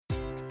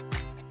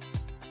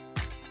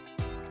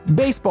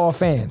Baseball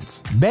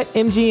fans,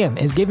 BetMGM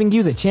is giving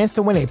you the chance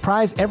to win a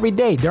prize every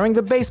day during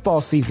the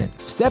baseball season.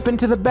 Step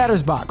into the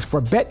batter's box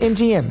for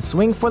BetMGM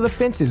Swing for the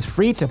Fences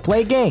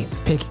free-to-play game.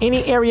 Pick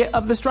any area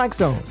of the strike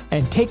zone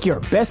and take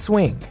your best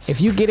swing. If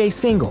you get a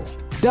single,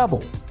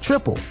 double,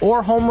 triple,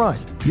 or home run,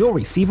 you'll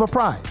receive a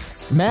prize.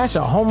 Smash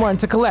a home run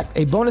to collect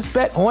a bonus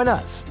bet on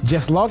us.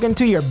 Just log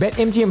into your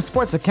BetMGM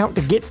Sports account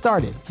to get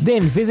started.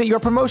 Then visit your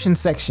promotion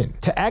section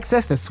to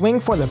access the Swing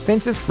for the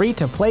Fences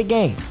free-to-play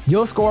game.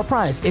 You'll score a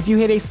prize if you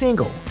hit a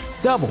single,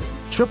 double,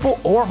 triple,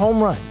 or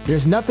home run.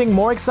 There's nothing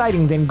more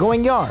exciting than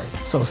going yard.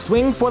 So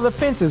swing for the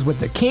fences with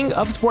the king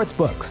of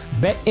sportsbooks.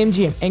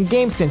 BetMGM and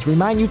GameSense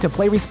remind you to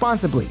play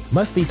responsibly.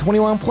 Must be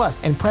 21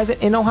 plus and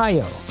present in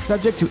Ohio.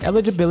 Subject to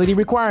eligibility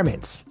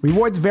requirements.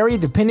 Rewards vary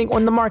depending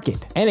on the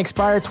market and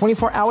expire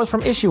 24 hours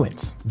from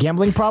issuance.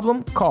 Gambling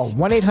problem? Call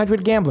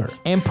 1-800-GAMBLER.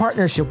 In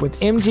partnership with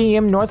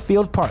MGM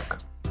Northfield Park.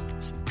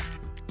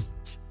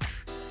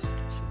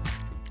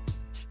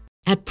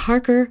 At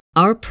Parker,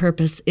 our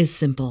purpose is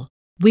simple.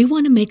 We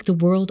want to make the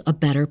world a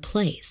better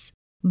place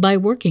by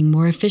working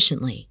more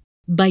efficiently,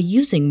 by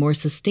using more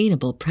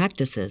sustainable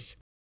practices,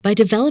 by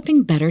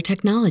developing better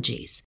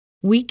technologies.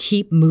 We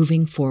keep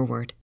moving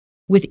forward.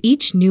 With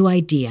each new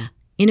idea,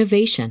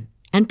 innovation,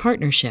 and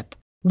partnership,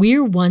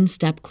 we're one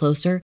step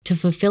closer to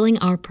fulfilling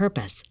our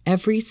purpose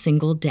every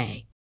single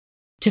day.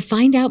 To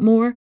find out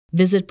more,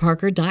 visit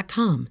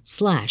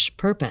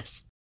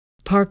parker.com/purpose.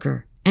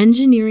 Parker,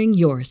 engineering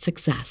your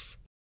success.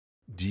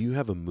 Do you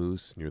have a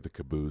moose near the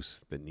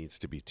caboose that needs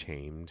to be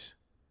tamed?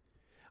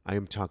 I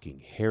am talking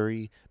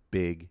hairy,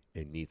 big,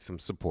 and needs some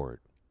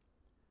support.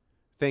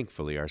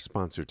 Thankfully, our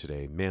sponsor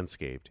today,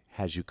 Manscaped,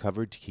 has you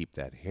covered to keep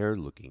that hair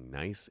looking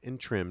nice and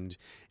trimmed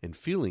and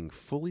feeling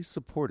fully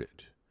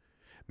supported.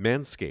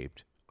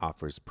 Manscaped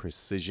offers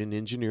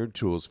precision-engineered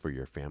tools for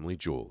your family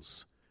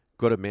jewels.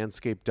 Go to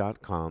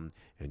manscaped.com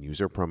and use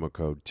our promo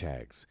code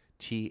TAGS,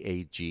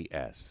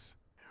 TAGS.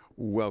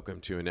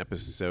 Welcome to an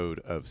episode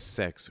of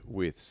Sex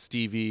with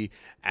Stevie.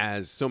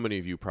 As so many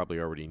of you probably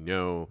already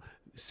know,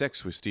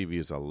 Sex with Stevie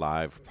is a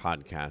live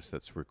podcast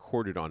that's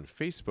recorded on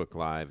Facebook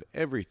Live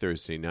every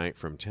Thursday night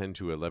from 10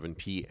 to 11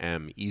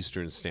 p.m.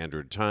 Eastern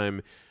Standard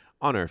Time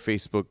on our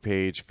Facebook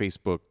page,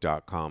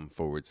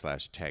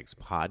 facebook.com/tags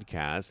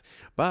podcast.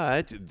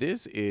 But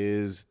this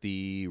is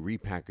the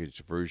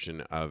repackaged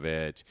version of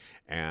it,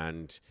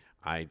 and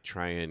I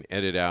try and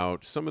edit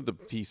out some of the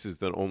pieces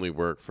that only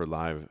work for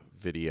live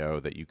video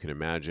that you can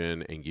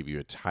imagine and give you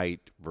a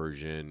tight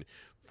version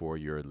for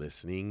your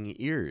listening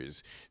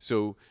ears.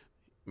 So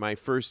my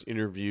first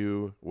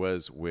interview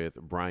was with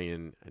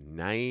Brian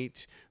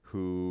Knight,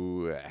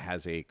 who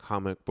has a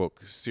comic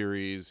book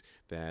series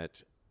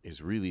that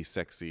is really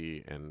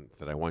sexy and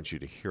that I want you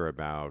to hear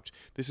about.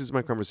 This is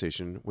my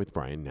conversation with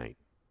Brian Knight.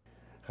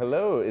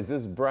 Hello, is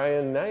this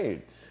Brian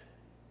Knight?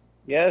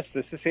 Yes,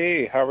 this is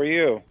he. How are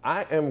you?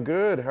 I am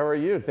good. How are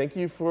you? Thank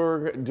you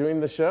for doing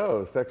the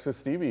show. Sex with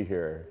Stevie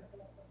here.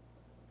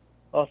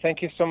 Well,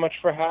 thank you so much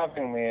for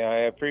having me. I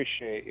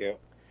appreciate you.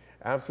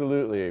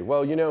 Absolutely.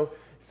 Well, you know,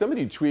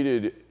 somebody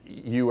tweeted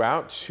you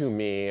out to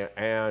me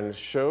and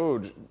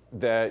showed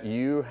that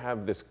you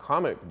have this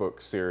comic book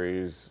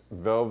series,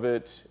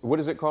 Velvet. What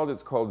is it called?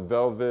 It's called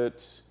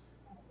Velvet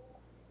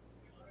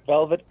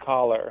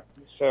Collar.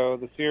 So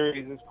the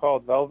series is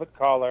called Velvet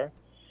Collar.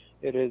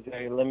 It is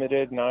a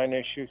limited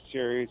 9-issue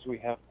series we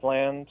have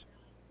planned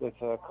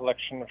with a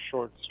collection of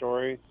short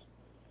stories.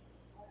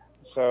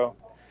 So,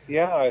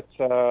 yeah, it's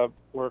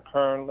we're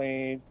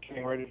currently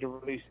getting ready to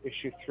release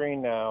issue 3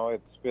 now.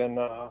 It's been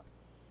a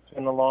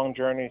long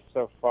journey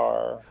so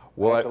far.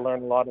 Well, I had to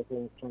learn a lot of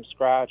things from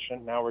scratch,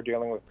 and now we're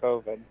dealing with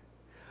COVID.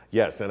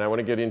 Yes, and I want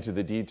to get into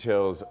the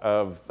details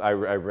of, I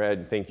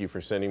read, thank you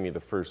for sending me the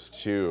first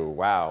 2.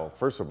 Wow,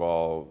 first of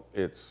all,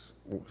 it's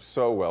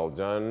so well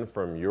done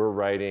from your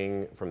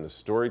writing, from the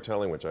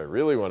storytelling, which I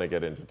really want to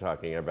get into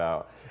talking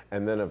about,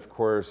 and then of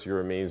course your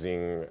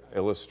amazing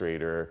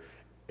illustrator.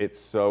 It's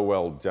so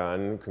well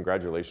done.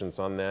 Congratulations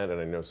on that,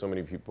 and I know so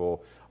many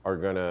people are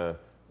gonna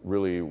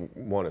really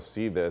want to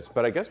see this.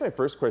 But I guess my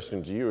first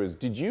question to you is,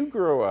 did you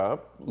grow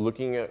up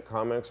looking at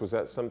comics? Was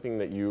that something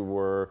that you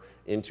were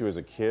into as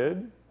a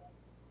kid?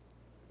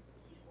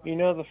 You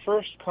know, the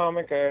first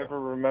comic I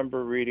ever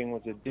remember reading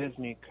was a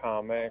Disney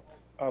comic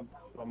from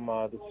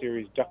the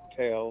series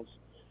DuckTales,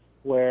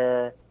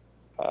 where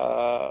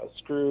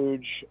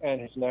Scrooge and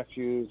his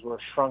nephews were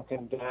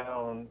shrunken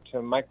down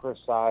to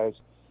micro-size,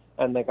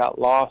 and they got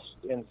lost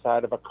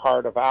inside of a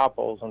cart of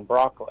apples and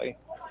broccoli.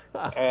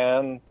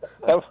 And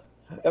that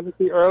was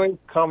the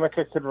earliest comic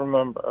I could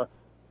remember.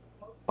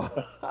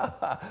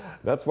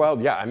 That's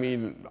wild. Yeah, I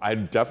mean, I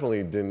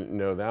definitely didn't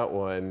know that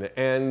one.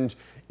 And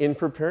in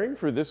preparing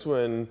for this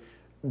one,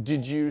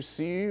 did you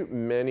see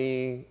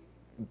many?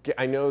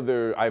 I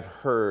know I've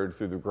heard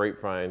through the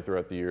grapevine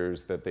throughout the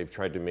years that they've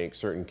tried to make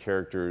certain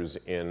characters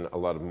in a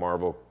lot of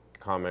Marvel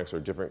comics or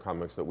different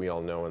comics that we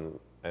all know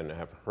and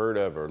have heard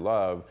of or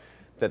love,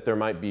 that there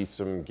might be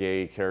some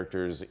gay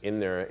characters in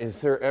there. Has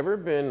there ever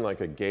been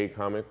like a gay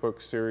comic book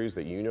series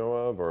that you know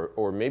of?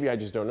 Or maybe I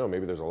just don't know,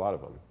 maybe there's a lot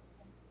of them.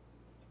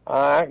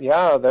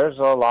 Yeah, there's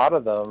a lot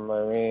of them.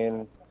 I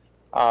mean,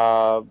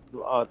 I'll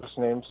just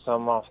name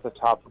some off the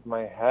top of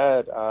my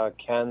head.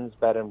 Ken's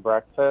Bed and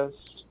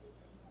Breakfast.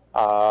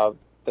 Uh,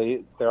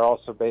 they're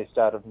also based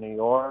out of New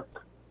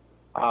York.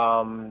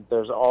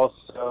 There's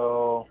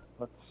also,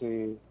 let's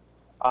see,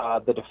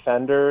 The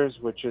Defenders,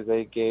 which is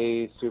a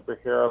gay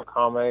superhero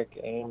comic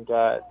aimed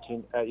at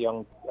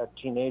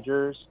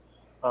teenagers.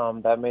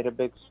 That made a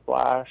big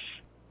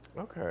splash.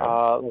 Okay.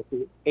 Let's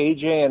see,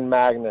 AJ and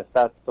Magnus,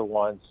 that's the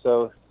one.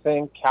 So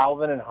think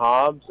Calvin and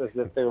Hobbes as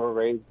if they were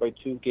raised by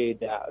two gay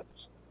dads.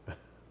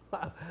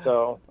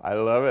 So I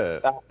love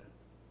it.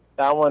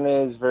 that that one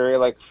is very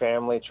like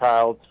family,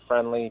 child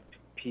friendly,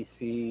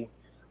 PC.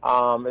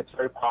 It's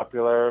very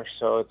popular.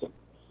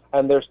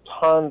 And there's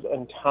tons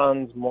and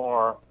tons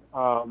more.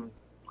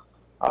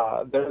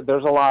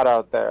 There's a lot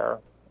out there.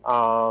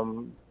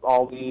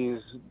 All these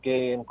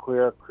gay and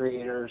queer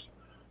creators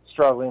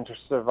struggling to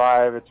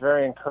survive. It's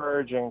very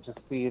encouraging to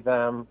see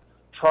them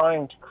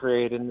trying to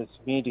create in this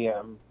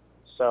medium.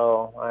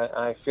 So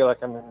I feel like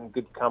I'm in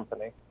good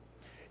company.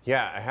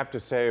 Yeah, I have to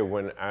say,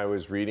 when I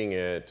was reading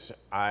it,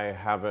 I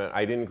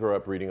didn't grow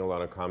up reading a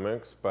lot of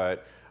comics,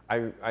 but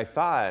I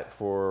thought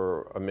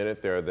for a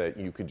minute there that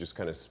you could just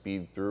kind of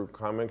speed through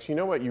comics. You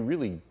know what? You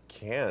really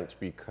can't,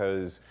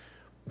 because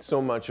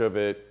so much of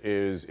it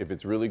is, if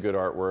it's really good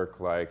artwork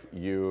like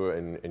you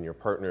and your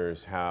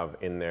partners have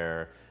in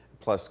there,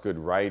 plus good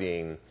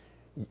writing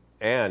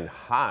and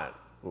hot,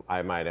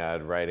 I might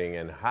add, writing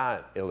and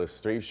hot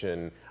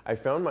illustration, I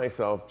found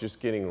myself just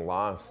getting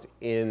lost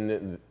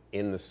in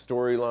the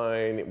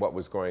storyline, what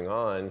was going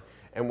on.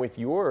 And with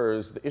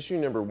yours, the issue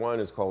number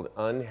 1 is called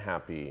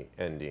Unhappy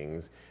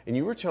Endings. And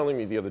you were telling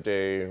me the other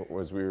day,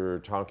 as we were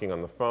talking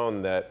on the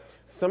phone, that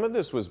some of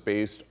this was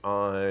based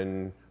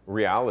on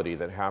reality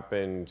that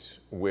happened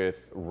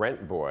with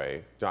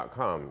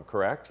rentboy.com,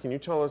 correct? Can you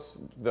tell us,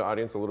 the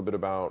audience, a little bit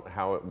about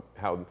how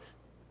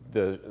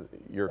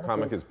your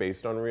comic is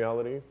based on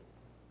reality?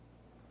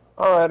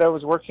 All right, I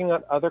was working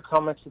on other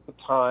comics at the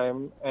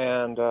time,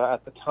 and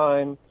at the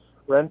time,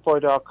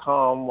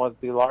 Rentboy.com was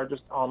the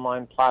largest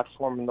online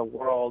platform in the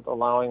world,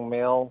 allowing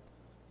male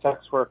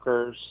sex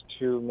workers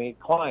to meet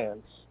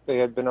clients. They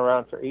had been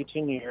around for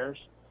 18 years.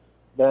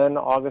 Then,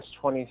 August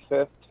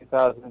 25th,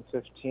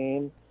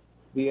 2015,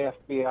 the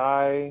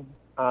FBI,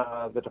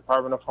 the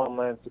Department of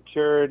Homeland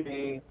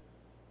Security,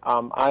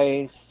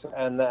 ICE,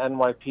 and the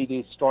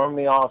NYPD stormed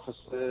the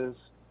offices,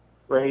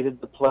 raided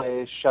the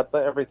place, shut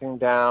everything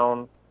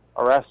down,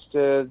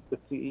 arrested the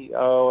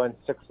CEO and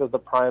 6 of the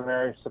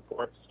primary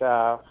support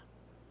staff,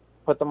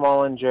 put them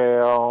all in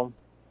jail,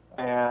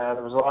 and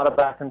there was a lot of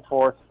back and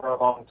forth for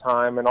a long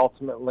time, and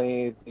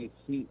ultimately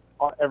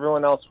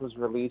everyone else was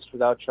released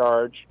without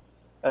charge,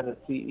 and the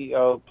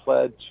CEO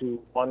pled to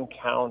 1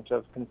 count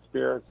of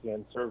conspiracy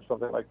and served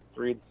something like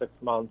 3 to 6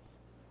 months.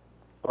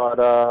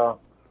 But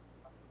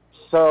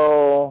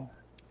so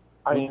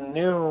I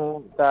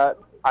knew that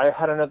I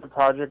had another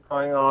project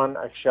going on.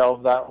 I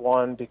shelved that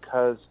one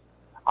because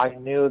I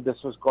knew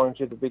this was going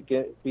to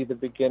be the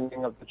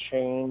beginning of the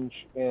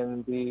change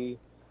in the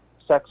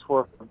sex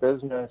worker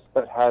business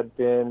that had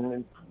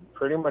been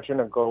pretty much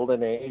in a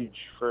golden age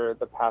for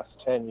the past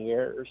 10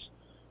 years.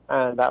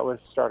 And that was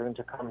starting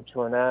to come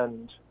to an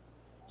end.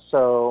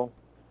 So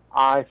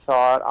I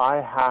thought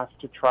I have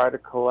to try to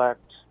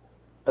collect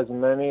as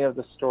many of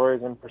the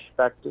stories and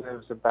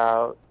perspectives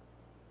about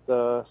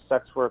the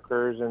sex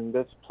workers in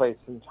this place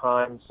and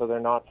time so they're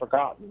not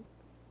forgotten,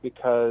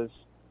 because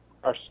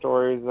our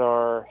stories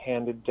are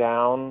handed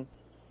down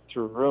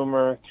through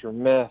rumor, through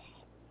myth,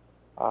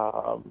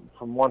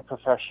 from one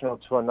professional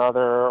to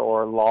another,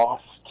 or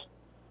lost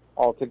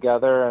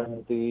altogether.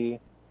 And the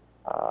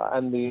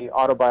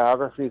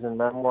autobiographies and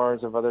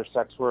memoirs of other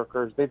sex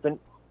workers,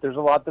 there's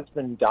a lot that's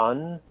been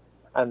done,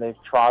 and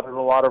they've trotted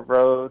a lot of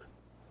road,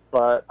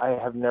 but I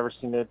have never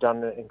seen it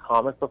done in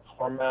comic book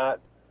format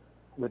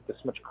with this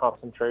much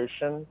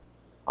concentration.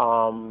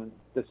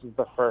 This is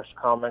the first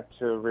comic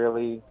to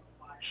really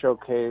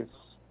showcase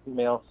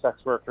male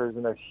sex workers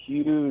in a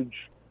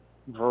huge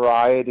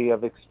variety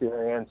of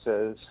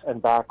experiences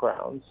and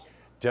backgrounds.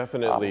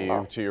 Definitely,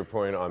 to your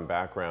point on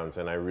backgrounds,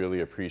 and I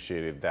really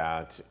appreciated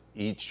that.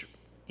 Each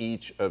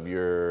of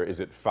your, is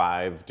it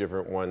 5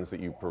 different ones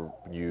that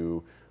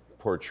you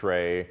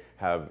portray,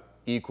 have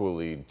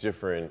equally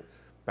different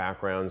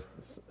backgrounds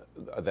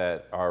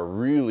that are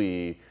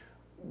really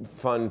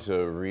fun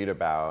to read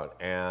about.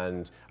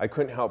 And I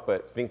couldn't help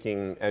but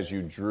thinking, as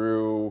you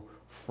drew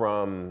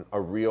from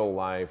a real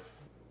life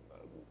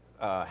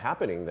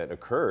happening that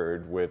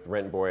occurred with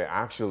Rent Boy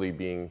actually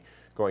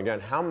going down,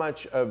 how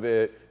much of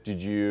it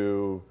did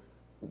you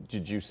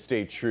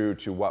stay true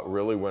to what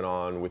really went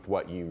on with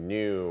what you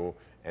knew,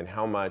 and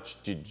how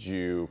much did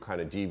you kind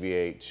of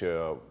deviate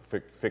to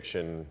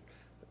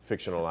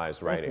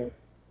fictionalized writing? Okay.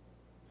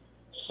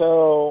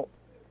 So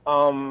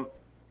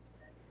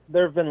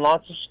there have been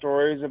lots of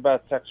stories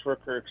about sex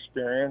worker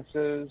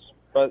experiences,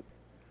 but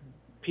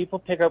people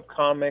pick up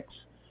comics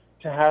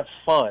to have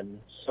fun.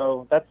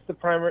 So that's the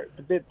primary.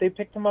 They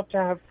pick them up to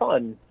have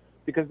fun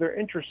because they're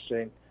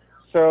interesting.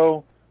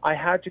 So I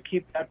had to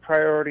keep that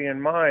priority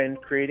in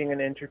mind, creating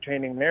an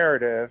entertaining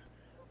narrative,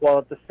 while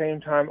at the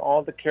same time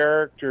all the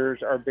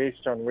characters are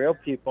based on real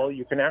people.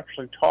 You can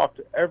actually talk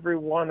to every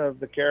one of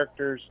the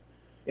characters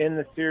in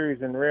the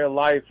series in real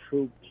life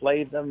who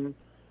play them,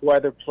 who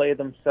either play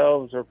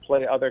themselves or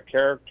play other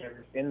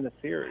characters in the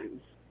series.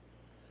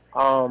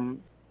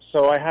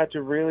 So I had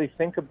to really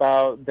think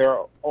about their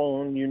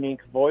own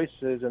unique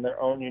voices and their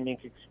own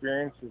unique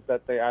experiences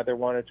that they either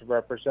wanted to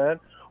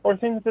represent or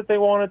things that they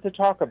wanted to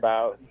talk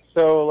about.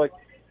 So, like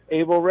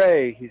Abel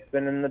Ray, he's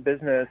been in the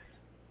business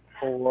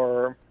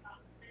for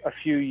a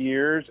few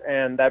years,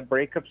 and that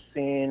breakup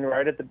scene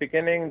right at the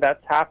beginning,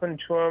 that's happened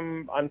to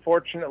him,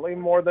 unfortunately,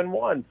 more than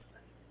once.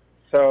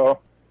 So,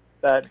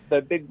 that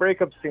the big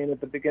breakup scene at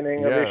the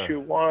beginning of Yeah.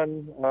 issue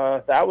 1,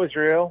 that was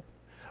real.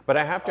 But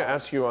I have to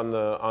ask you on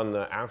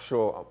the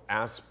actual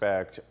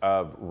aspect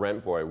of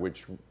Rent Boy,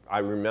 which I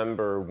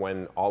remember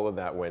when all of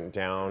that went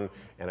down,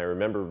 and I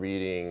remember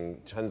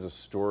reading tons of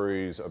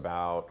stories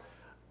about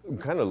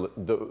kind of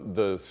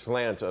the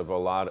slant of a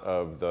lot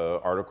of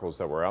the articles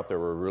that were out there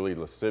were really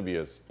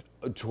lascivious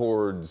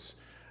towards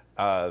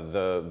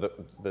the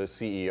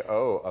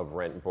CEO of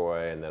Rent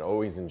Boy, and that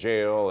he's in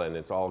jail and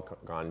it's all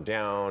gone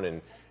down,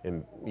 and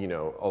you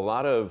know, a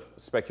lot of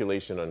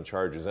speculation on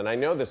charges. And I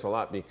know this a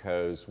lot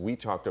because we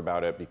talked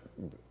about it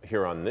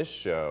here on this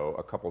show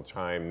a couple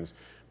times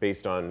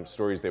based on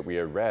stories that we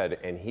had read,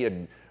 and he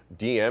had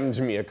DM'd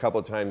me a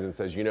couple times and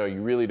says, you know,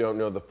 you really don't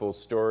know the full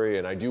story,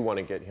 and I do want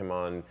to get him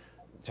on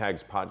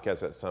Tag's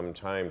podcast at some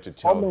time to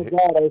tell. Oh my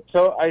God!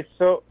 I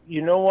so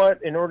you know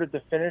what? In order to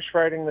finish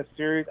writing the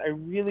series, I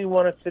really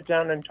want to sit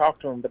down and talk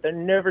to him, but there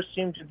never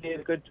seemed to be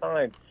a good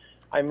time.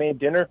 I made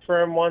dinner for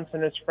him once,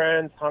 and his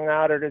friends hung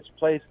out at his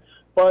place,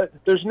 but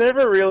there's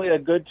never really a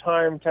good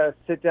time to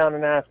sit down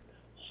and ask.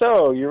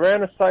 So you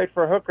ran a site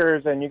for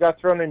hookers, and you got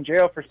thrown in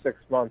jail for 6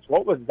 months.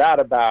 What was that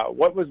about?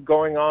 What was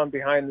going on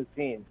behind the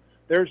scenes?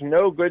 There's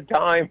no good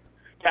time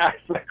to ask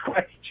that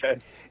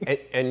question.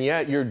 And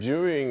yet you're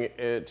doing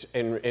it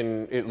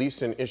in at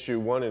least in issue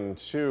 1 and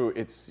 2.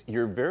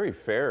 You're very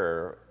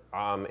fair.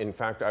 In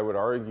fact, I would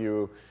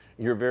argue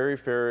you're very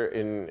fair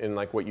in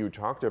like what you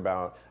talked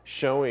about,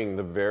 showing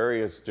the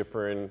various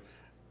different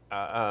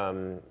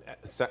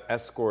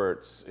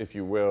escorts, if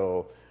you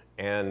will,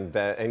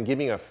 and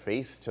giving a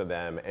face to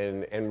them,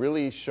 and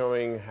really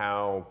showing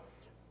how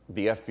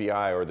the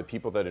FBI or the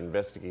people that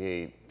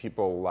investigate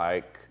people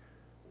like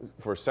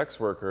for sex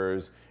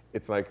workers,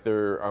 it's like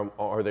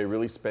are they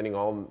really spending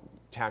all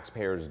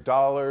taxpayers'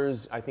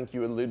 dollars? I think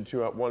you alluded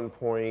to at one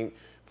point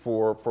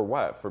for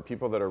what? For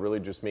people that are really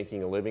just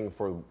making a living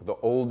for the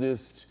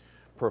oldest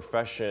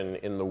profession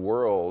in the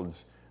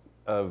world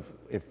of,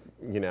 if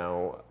you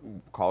know,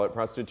 call it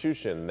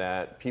prostitution,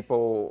 that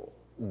people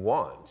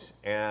want.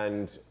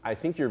 And I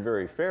think you're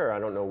very fair. I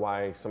don't know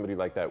why somebody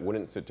like that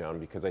wouldn't sit down,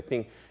 because I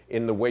think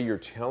in the way you're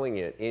telling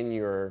it, in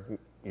your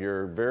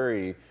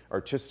very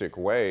artistic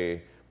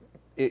way,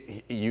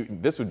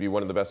 this would be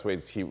one of the best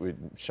ways he would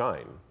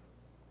shine.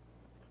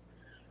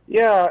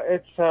 Yeah,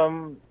 it's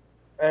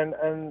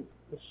and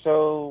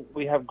so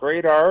we have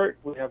great art,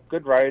 we have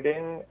good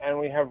writing, and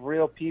we have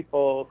real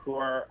people who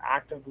are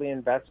actively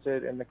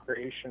invested in the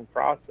creation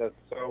process.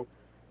 So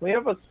we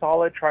have a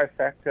solid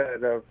trifecta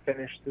to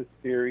finish this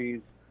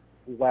series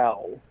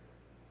well.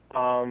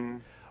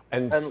 And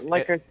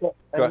like I said,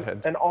 go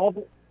ahead. And all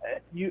the,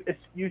 you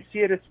see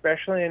it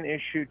especially in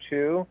issue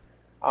 2.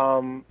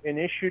 In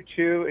issue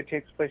 2, it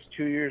takes place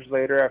 2 years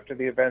later after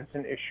the events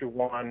in issue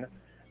 1,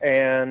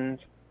 and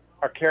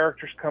our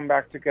characters come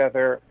back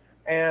together.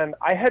 And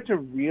I had to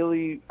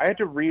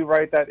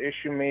rewrite that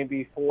issue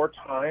maybe 4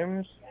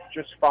 times,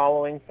 just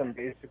following some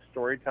basic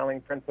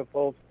storytelling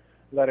principles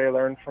that I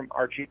learned from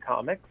Archie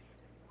Comics.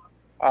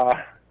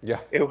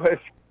 Yeah. It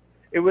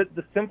was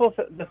the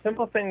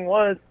simple thing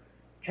was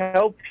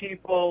tell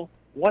people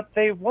what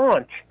they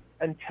want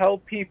and tell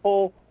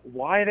people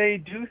why they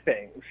do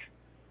things.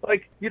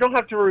 Like, you don't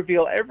have to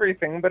reveal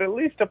everything, but at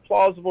least a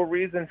plausible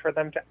reason for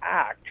them to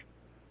act.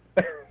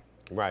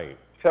 Right.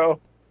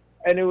 So,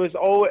 and it was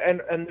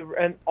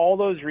and all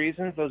those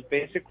reasons, those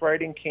basic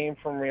writing came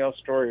from real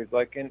stories.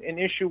 Like in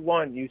issue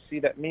 1, you see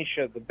that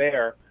Misha the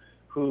bear,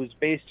 who's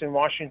based in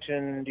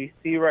Washington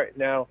D.C. right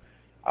now,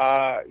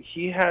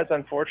 he has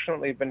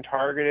unfortunately been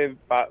targeted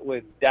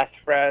with death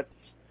threats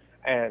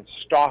and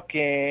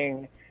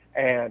stalking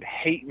and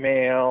hate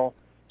mail.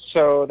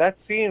 So that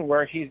scene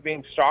where he's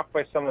being stalked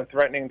by someone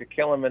threatening to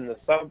kill him in the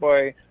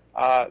subway,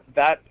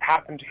 that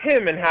happened to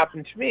him and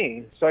happened to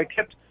me. So I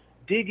kept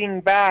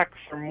digging back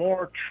for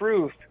more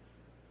truth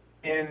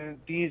in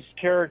these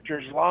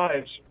characters'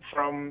 lives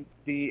from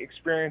the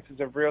experiences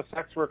of real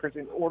sex workers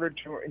in order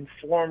to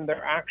inform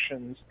their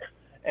actions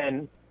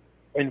and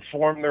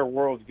inform their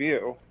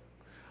worldview.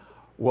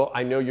 Well,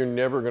 I know you're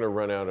never going to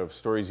run out of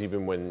stories,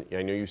 even when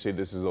I know you say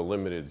this is a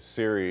limited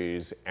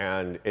series,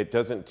 and it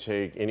doesn't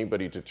take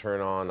anybody to turn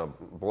on a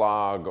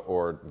blog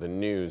or the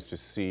news to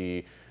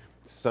see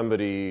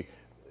somebody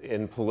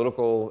in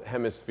political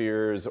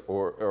hemispheres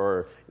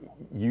or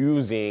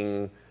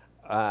using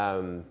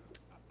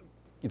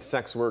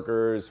sex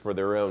workers for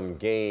their own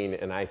gain,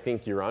 and I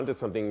think you're onto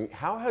something.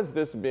 How has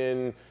this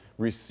been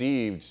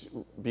received?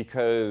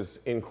 Because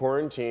in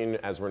quarantine,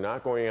 as we're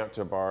not going out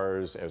to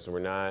bars, as we're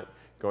not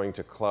going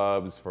to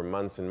clubs for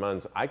months and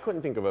months, I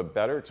couldn't think of a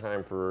better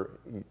time for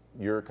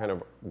your kind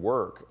of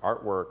work,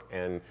 artwork,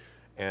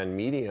 and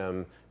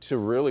medium to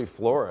really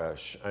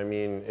flourish. I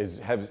mean,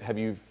 have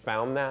you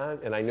found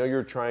that? And I know you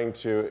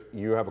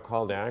have a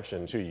call to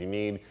action too. You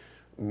need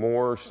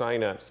more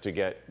signups to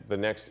get the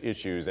next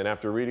issues. And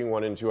after reading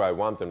 1 and 2, I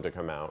want them to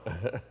come out.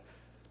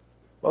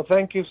 Well,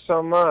 thank you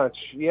so much.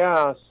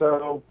 Yeah,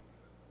 so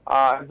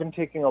I've been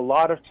taking a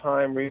lot of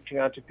time reaching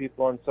out to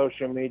people on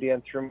social media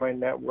and through my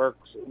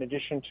networks, in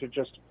addition to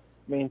just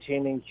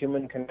maintaining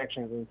human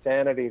connections and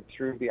sanity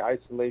through the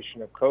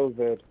isolation of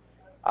COVID.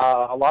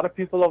 A lot of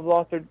people have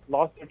lost their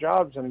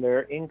jobs and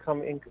their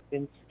income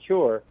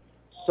insecure.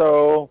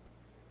 So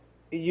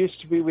it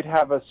used to be we'd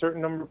have a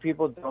certain number of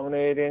people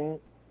donating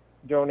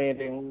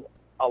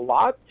a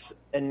lot,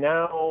 and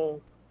now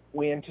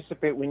we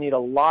anticipate we need a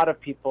lot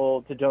of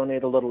people to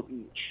donate a little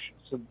each,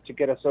 so to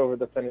get us over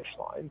the finish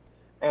line.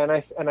 And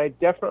I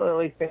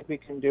definitely think we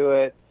can do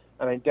it.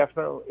 And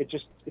it's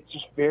just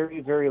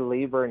very, very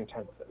labor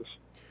intensive.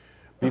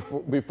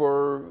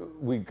 Before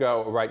we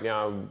go right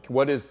now,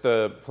 what is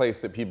the place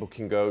that people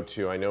can go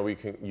to? I know you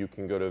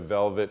can go to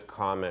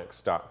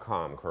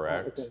velvetcomics.com,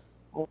 correct? Okay.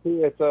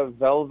 It's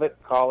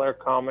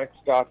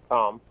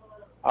velvetcollarcomics.com.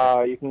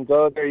 You can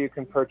go there, you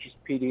can purchase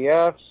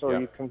PDFs, or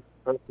you can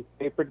purchase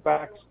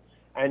paperbacks,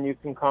 and you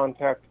can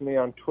contact me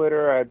on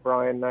Twitter at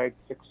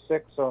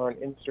BrianKnight66 or on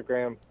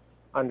Instagram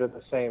under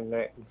the same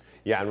name.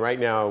 Yeah, and right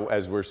now,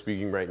 as we're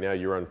speaking right now,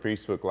 you're on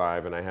Facebook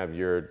Live, and I have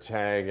your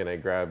tag, and I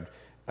grabbed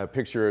a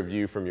picture of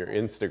you from your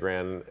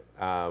Instagram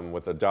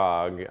with a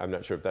dog. I'm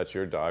not sure if that's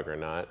your dog or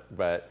not,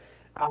 but...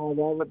 that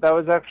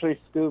was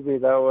actually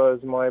Scooby. That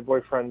was my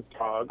boyfriend's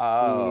dog.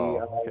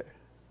 Oh, okay.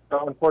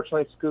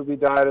 Unfortunately, Scooby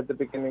died at the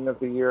beginning of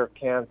the year of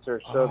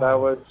cancer, so that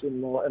was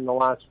in the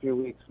last few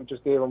weeks. We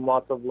just gave him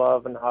lots of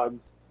love and hugs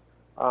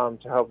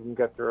to help him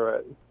get through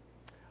it.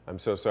 I'm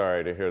so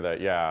sorry to hear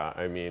that. Yeah,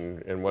 I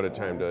mean, and what a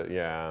time to,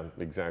 yeah,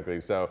 exactly.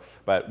 So,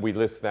 but we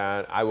list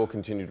that. I will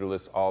continue to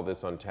list all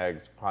this on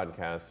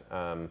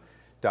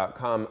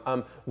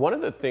tagspodcast.com. One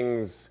of the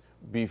things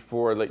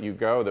before I let you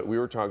go that we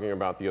were talking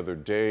about the other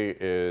day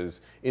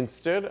is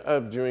instead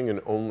of doing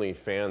an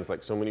OnlyFans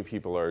like so many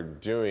people are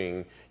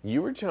doing,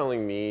 you were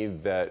telling me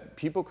that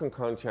people can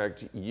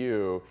contact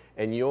you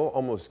and you'll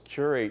almost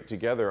curate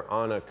together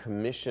on a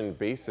commission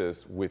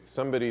basis with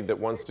somebody that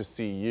wants to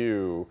see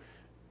you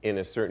in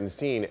a certain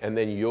scene, and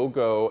then you'll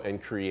go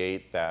and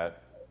create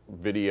that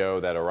video,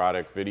 that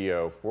erotic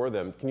video for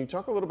them. Can you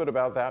talk a little bit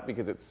about that?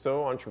 Because it's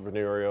so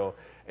entrepreneurial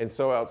and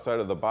so outside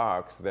of the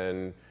box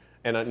then,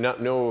 and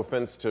no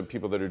offense to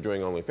people that are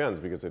doing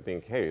OnlyFans, because I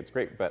think, hey, it's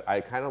great, but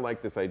I kind of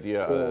like this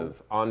idea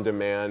of on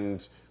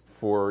demand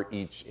for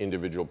each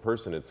individual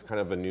person. It's kind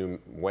of a new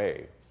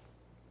way.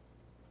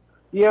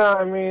 Yeah,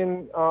 I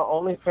mean,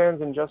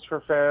 OnlyFans and Just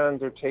for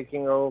Fans are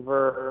taking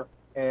over,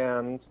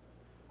 and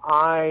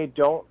I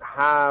don't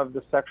have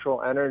the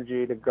sexual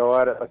energy to go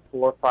at it like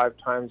 4 or 5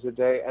 times a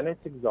day, and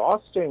it's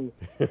exhausting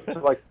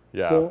to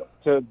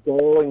to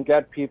go and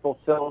get people,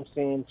 film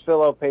scenes,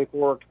 fill out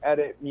paperwork,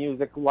 edit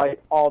music, light,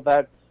 all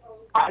that.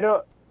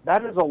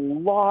 That is a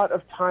lot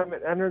of time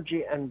and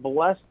energy, and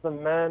bless the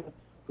men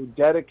who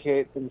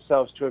dedicate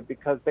themselves to it,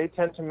 because they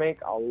tend to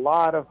make a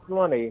lot of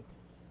money.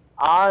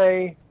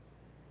 I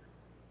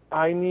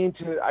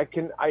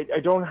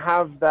don't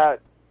have that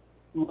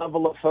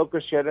level of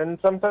focus yet, and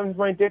sometimes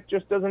my dick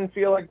just doesn't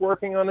feel like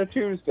working on a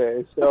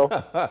Tuesday. So,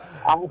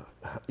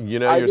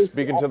 you're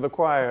speaking to the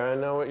choir. I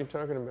know what you're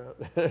talking about.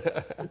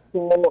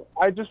 So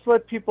I just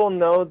let people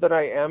know that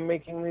I am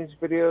making these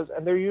videos,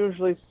 and they're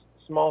usually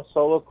small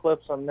solo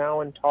clips. I'm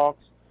now in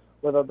talks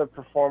with other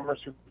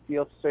performers who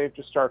feel safe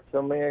to start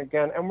filming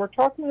again, and we're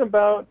talking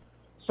about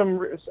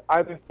some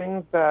either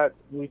things that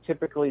we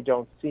typically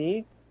don't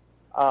see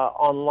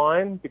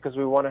online because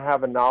we want to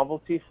have a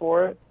novelty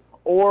for it,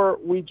 or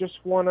we just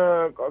want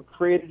to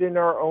create it in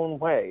our own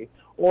way.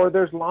 Or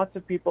there's lots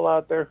of people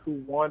out there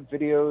who want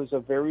videos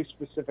of very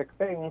specific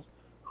things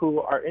who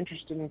are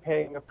interested in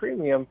paying a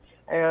premium,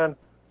 and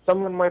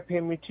someone might pay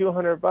me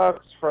 $200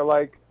 for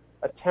like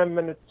a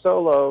 10-minute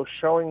solo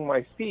showing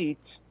my feet.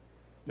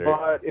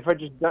 But if I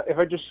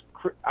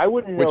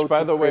wouldn't know. Which,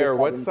 by the way, are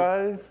what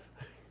size?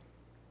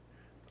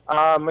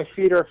 My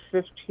feet are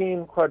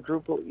 15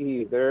 quadruple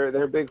E.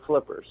 They're big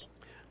flippers.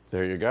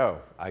 There you go.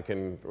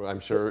 I'm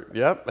sure,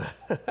 yep.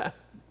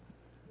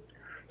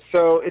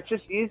 So it's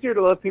just easier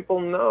to let people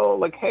know,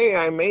 like, hey,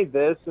 I made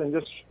this,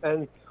 and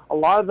a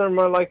lot of them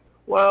are like,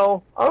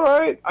 well, all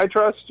right, I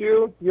trust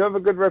you. You have a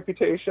good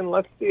reputation.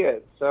 Let's see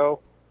it. So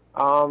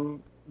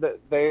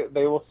they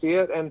will see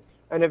it, and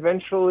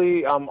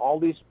eventually all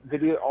these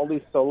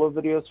solo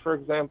videos, for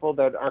example,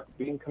 that are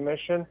being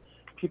commissioned,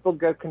 people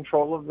get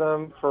control of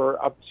them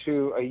for up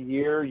to a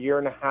year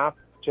and a half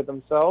to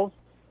themselves.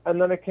 And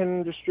then I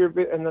can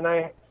distribute, and then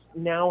I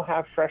now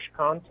have fresh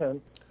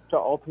content to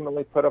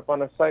ultimately put up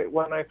on a site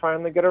when I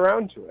finally get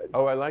around to it.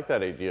 Oh, I like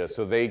that idea.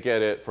 So they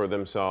get it for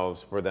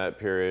themselves for that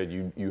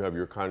period. You have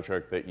your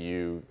contract that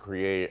you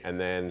create, and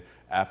then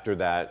after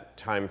that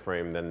time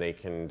frame, then they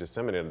can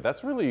disseminate it.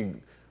 That's really,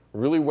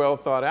 really well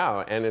thought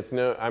out, and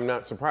I'm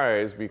not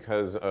surprised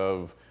because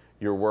of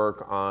your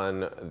work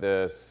on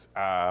this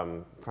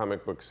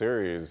comic book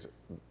series,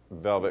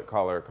 Velvet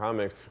Collar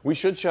Comics. We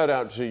should shout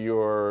out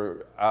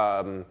to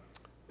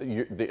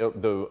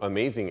the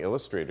amazing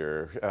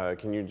illustrator.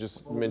 Can you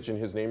just mention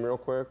his name real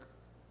quick?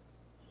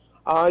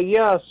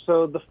 Yeah,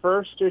 so the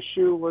first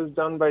issue was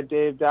done by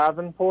Dave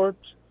Davenport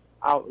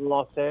out in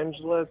Los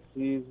Angeles.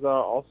 He's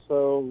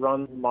also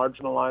run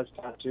Marginalized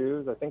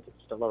Tattoos. I think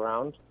it's still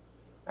around.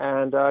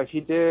 And he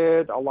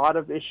did a lot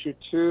of issue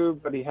 2,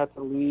 but he had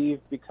to leave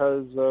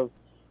because of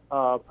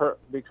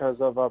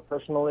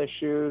personal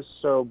issues.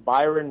 So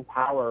Byron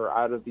Power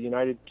out of the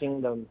United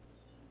Kingdom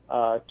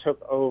took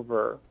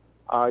over.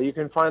 You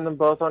can find them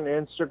both on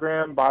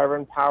Instagram.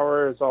 Byron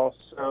Power is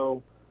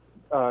also,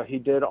 he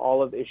did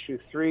all of issue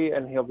 3,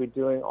 and he'll be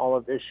doing all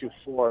of issue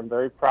 4. I'm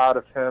very proud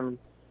of him,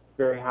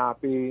 very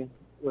happy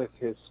with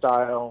his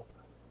style.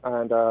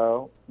 And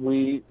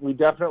we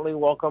definitely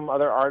welcome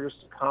other artists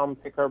to come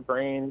pick our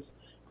brains,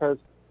 because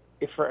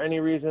if for any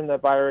reason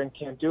that Byron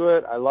can't do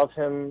it, I love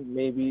him,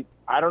 maybe,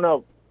 I don't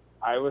know,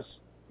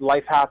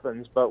 life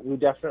happens, but we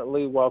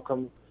definitely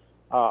welcome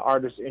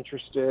artists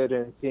interested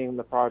in seeing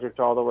the project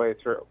all the way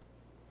through.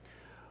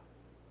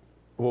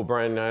 Well,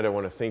 Brian Knight, I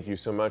want to thank you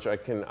so much.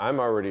 I'm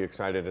already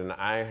excited, and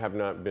I have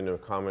not been a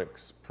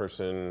comics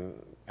person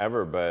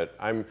ever, but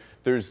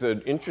there's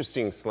an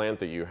interesting slant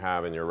that you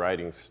have in your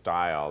writing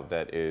style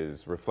that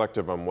is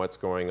reflective on what's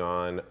going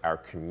on, our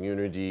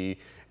community,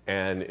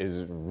 and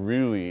is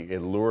really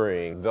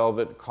alluring.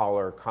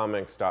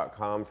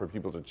 VelvetCollarComics.com for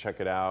people to check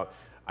it out.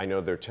 I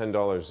know they're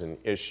 $10 an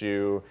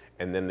issue,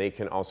 and then they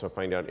can also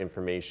find out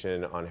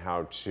information on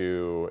how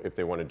to, if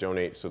they want to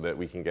donate, so that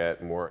we can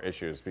get more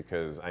issues,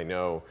 because I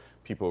know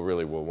people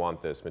really will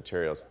want this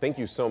material. So thank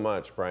you so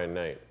much, Brian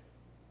Knight.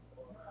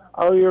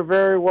 Oh, you're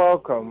very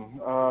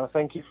welcome.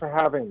 Thank you for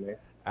having me.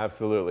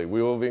 Absolutely.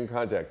 We will be in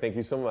contact. Thank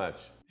you so much.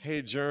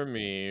 Hey,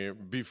 Jeremy,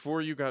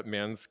 before you got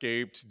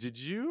Manscaped, did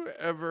you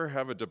ever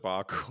have a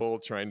debacle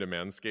trying to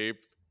manscape?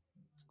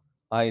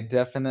 I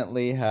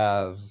definitely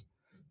have.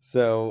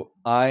 So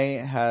I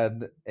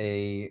had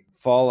a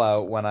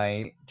fallout when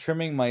I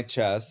trimming my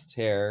chest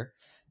hair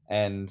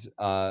and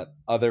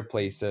other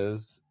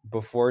places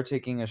before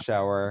taking a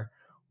shower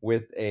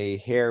with a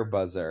hair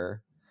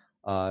buzzer.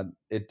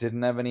 It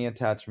didn't have any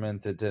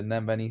attachments. It didn't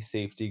have any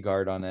safety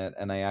guard on it.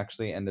 And I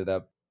actually ended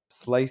up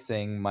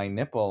slicing my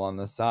nipple on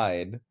the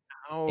side.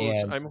 Ouch,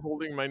 And I'm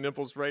holding my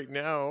nipples right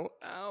now.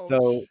 Ouch.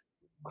 so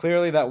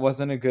clearly that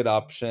wasn't a good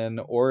option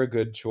or a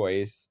good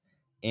choice,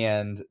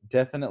 and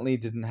definitely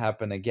didn't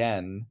happen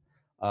again.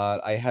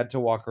 I had to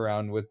walk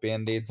around with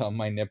Band-Aids on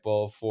my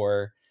nipple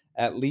for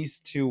at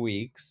least 2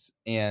 weeks,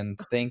 and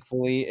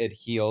thankfully it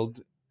healed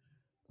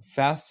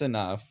fast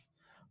enough,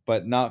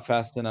 but not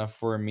fast enough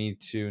for me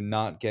to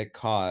not get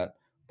caught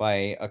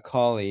by a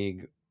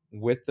colleague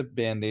with the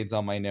Band-Aids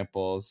on my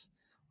nipples,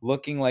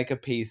 looking like a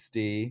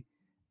pasty,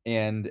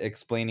 and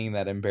explaining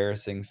that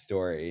embarrassing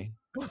story.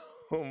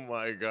 Oh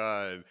my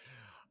God.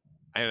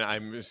 And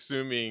I'm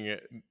assuming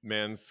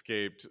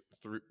Manscaped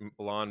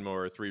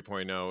Lawnmower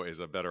 3.0 is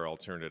a better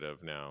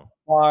alternative now.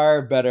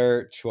 Far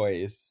better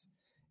choice.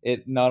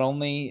 It not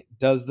only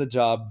does the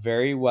job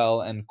very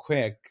well and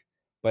quick,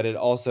 but it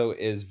also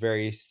is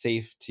very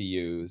safe to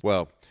use.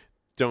 Well,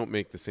 don't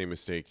make the same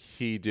mistake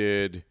he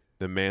did.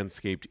 The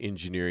Manscaped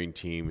engineering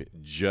team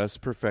just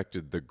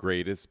perfected the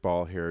greatest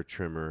ball hair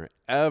trimmer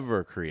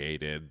ever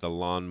created, the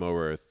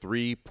Lawnmower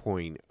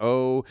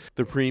 3.0.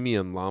 The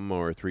premium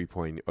Lawnmower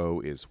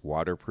 3.0 is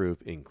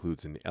waterproof,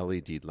 includes an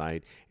LED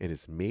light, and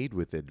is made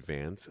with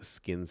advanced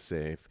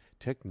skin-safe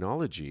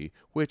technology,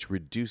 which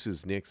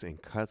reduces nicks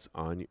and cuts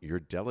on your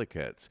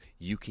delicates.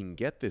 You can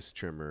get this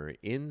trimmer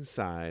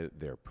inside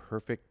their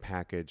Perfect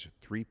Package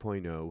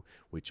 3.0,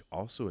 which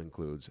also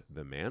includes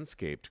the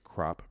Manscaped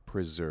Crop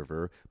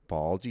Preserver,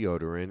 Ball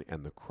Deodorant,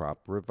 and the Crop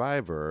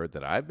Reviver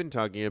that I've been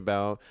talking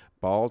about,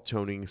 Ball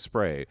Toning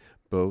Spray.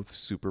 Both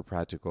super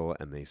practical,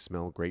 and they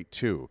smell great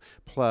too.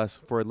 Plus,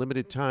 for a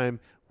limited time,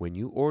 when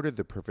you order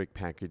the Perfect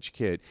Package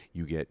kit,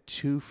 you get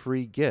 2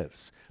 free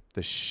gifts: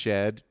 the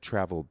Shed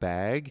Travel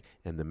Bag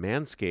and the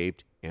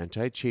Manscaped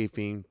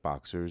Anti-Chafing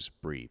Boxers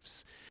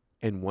Briefs.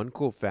 And one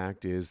cool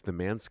fact is the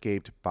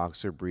Manscaped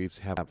Boxer Briefs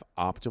have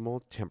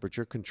optimal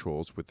temperature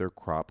controls with their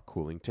crop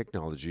cooling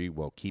technology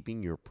while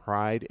keeping your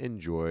pride and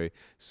joy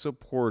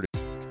supported.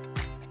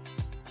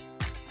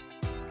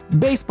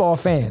 Baseball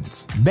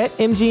fans,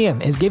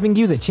 BetMGM is giving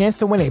you the chance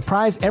to win a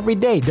prize every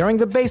day during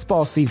the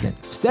baseball season.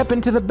 Step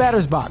into the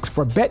batter's box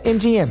for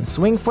BetMGM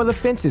Swing for the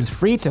Fences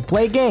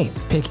free-to-play game.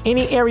 Pick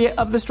any area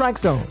of the strike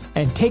zone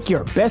and take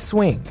your best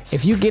swing.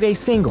 If you get a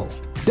single,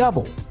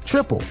 double,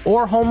 triple,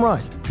 or home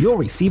run, you'll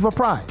receive a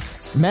prize.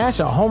 Smash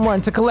a home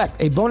run to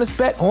collect a bonus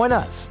bet on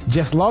us.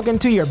 Just log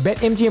into your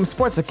BetMGM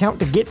Sports account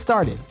to get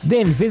started.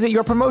 Then visit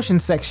your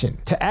promotions section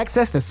to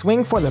access the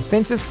Swing for the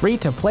Fences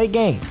free-to-play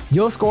game.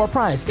 You'll score a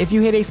prize if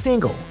you hit a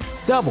single,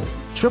 double,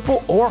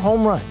 triple, or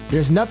home run.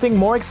 There's nothing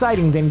more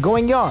exciting than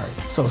going yard.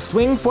 So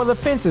swing for the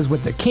fences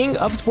with the king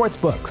of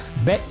sportsbooks.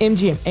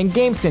 BetMGM and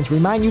GameSense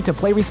remind you to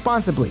play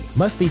responsibly.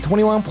 Must be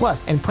 21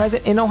 plus and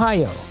present in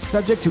Ohio.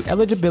 Subject to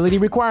eligibility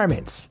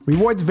requirements.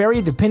 Rewards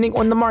vary depending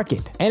on the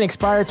market and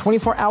expire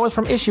 24 hours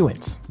from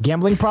issuance.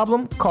 Gambling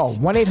problem? Call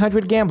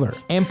 1-800-GAMBLER.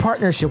 In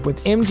partnership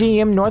with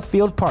MGM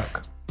Northfield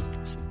Park.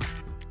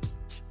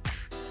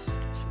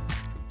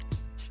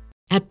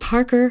 At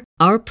Parker,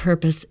 our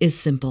purpose is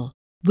simple.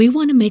 We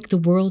want to make the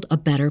world a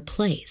better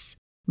place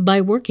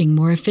by working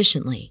more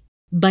efficiently,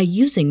 by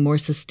using more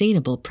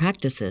sustainable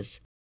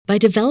practices, by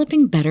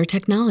developing better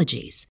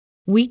technologies.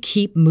 We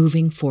keep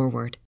moving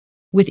forward.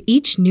 With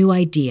each new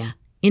idea,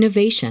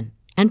 innovation,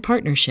 and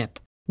partnership,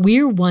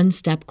 we're one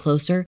step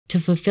closer to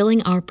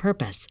fulfilling our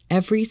purpose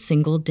every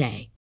single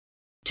day.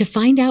 To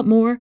find out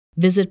more,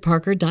 visit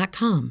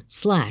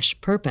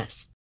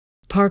parker.com/purpose.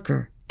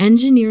 Parker,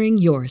 engineering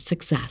your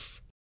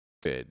success.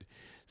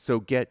 So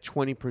get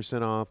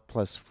 20% off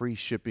plus free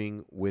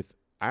shipping with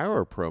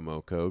our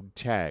promo code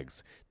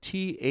TAGS,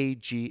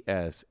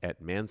 TAGS,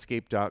 at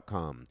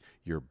manscaped.com.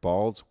 Your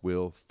balls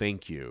will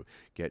thank you.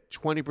 Get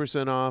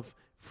 20% off,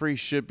 free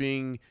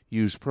shipping,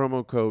 use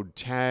promo code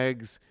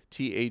TAGS,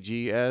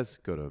 TAGS.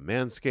 Go to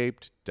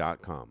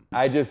manscaped.com.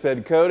 I just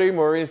said, Cody,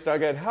 Maurice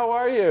Doggett, how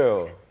are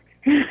you?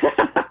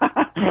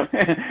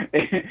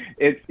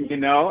 It's,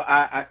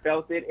 I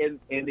felt it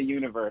in the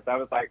universe. I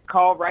was like,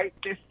 call right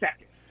this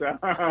second.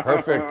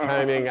 Perfect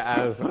timing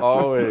as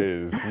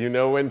always. You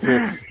know when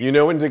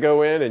to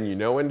go in and you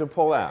know when to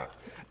pull out.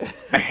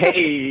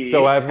 Hey.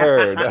 So I've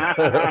heard.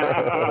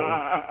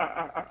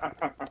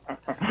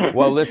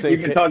 Well, listen.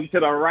 You've been talking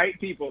to the right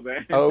people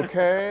then.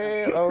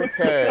 Okay.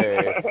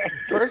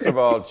 First of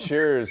all,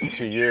 cheers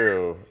to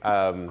you.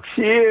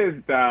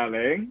 Cheers,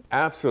 darling.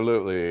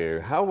 Absolutely.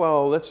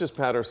 Let's just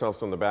pat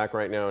ourselves on the back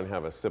right now and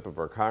have a sip of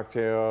our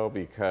cocktail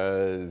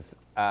because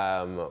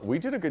we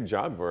did a good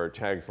job for our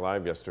Tags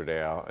Live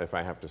yesterday, if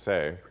I have to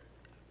say.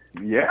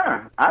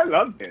 Yeah, I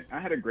loved it. I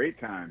had a great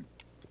time.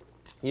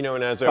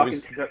 And as Go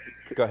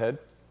ahead.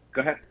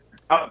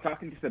 Oh,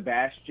 talking to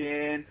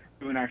Sebastian,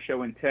 doing our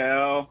show and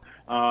tell.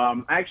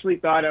 I actually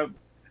thought of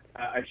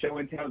a show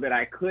and tell that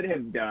I could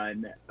have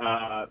done,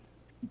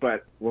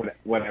 but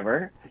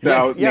whatever.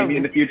 So maybe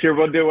in the future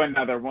we'll do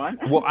another one.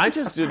 Well, I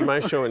just did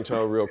my show and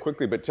tell real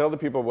quickly, but tell the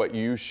people what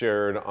you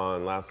shared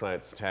on last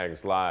night's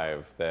Tags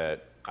Live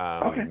that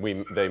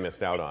they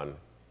missed out on.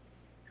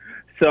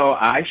 So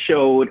I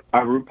showed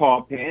a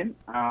RuPaul pin,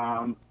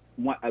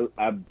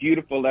 a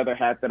beautiful leather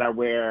hat that I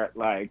wear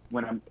like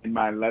when I'm in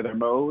my leather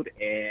mode,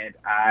 and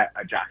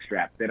a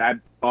jockstrap that I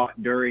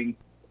bought during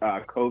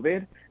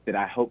COVID that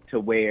I hope to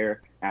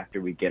wear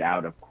after we get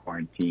out of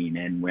quarantine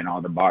and when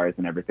all the bars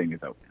and everything is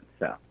open.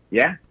 So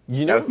yeah,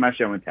 that was my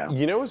show and tell.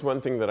 It was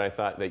one thing that I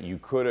thought that you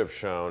could have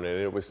shown, and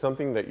it was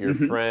something that your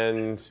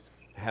friend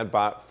had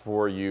bought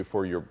for you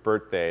for your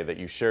birthday that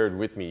you shared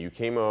with me. You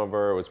came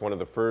over. It was one of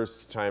the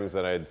first times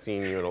that I had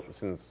seen you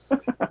since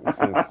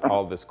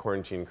all this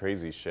quarantine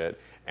crazy shit.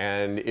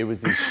 And it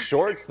was these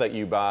shorts that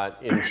you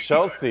bought in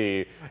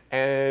Chelsea.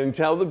 And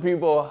tell the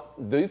people,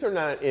 these are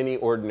not any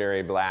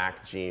ordinary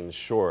black jean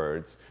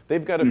shorts.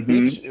 They've got a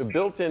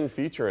built-in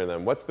feature in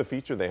them. What's the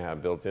feature they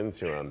have built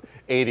into them?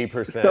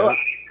 80%.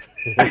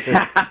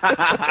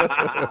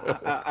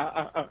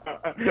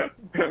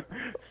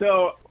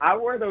 So I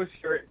wore those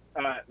shirts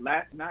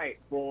last night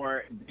I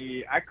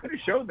could have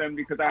showed them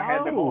because I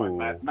had them on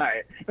last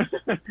night.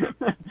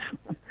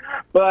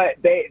 But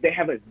they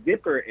have a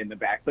zipper in the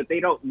back, but they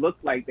don't look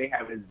like they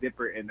have a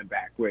zipper in the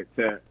back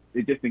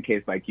just in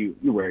case like you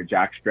wear a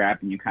jock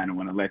strap and you kind of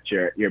want to let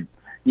your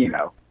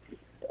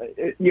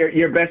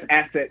best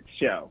assets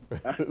show.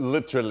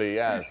 Literally,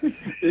 yes.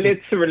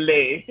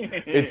 Literally.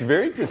 It's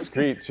very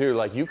discreet too.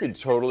 Like you could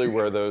totally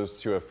wear those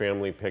to a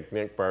family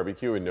picnic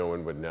barbecue and no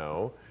one would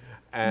know.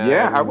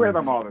 Yeah, I wear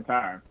them all the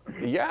time.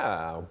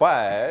 Yeah,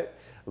 but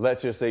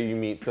let's just say you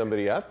meet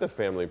somebody at the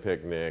family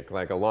picnic,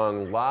 like a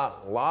long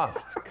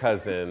lost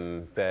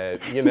cousin that,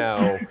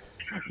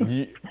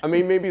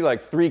 maybe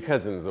like 3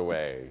 cousins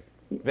away.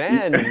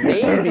 Then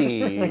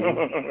maybe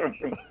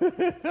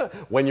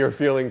when you're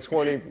feeling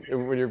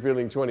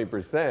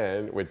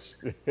 20%, which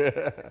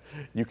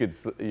you could,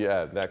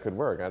 that could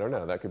work. I don't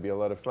know. That could be a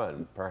lot of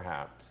fun,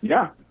 perhaps.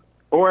 Yeah.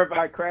 Or if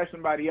I crash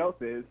somebody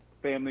else's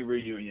family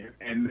reunion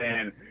and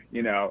then,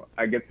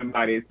 I get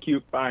somebody's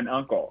cute, fine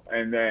uncle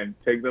and then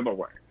take them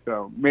away.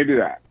 So maybe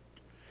that.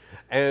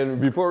 And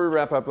before we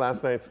wrap up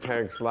last night's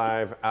Tags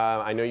Live,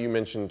 I know you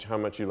mentioned how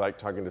much you like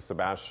talking to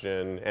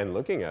Sebastian and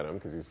looking at him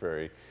because he's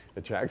very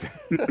attractive.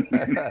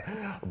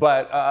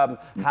 But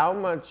how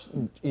much,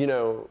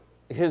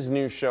 his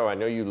new show, I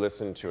know you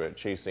listened to it,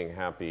 Chasing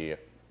Happy.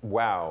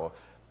 Wow.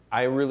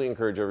 I really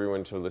encourage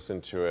everyone to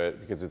listen to it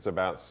because it's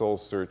about soul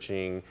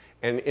searching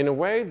and in a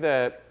way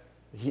that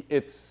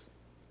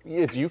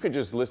you could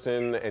just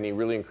listen, and he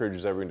really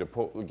encourages everyone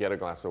to get a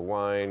glass of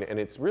wine, and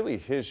it's really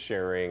his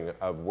sharing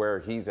of where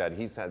he's at.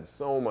 He's had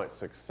so much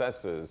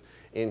successes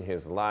in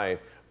his life,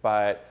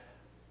 but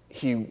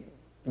he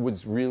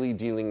was really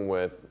dealing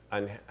with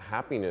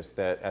unhappiness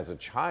that as a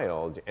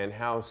child, and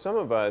how some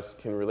of us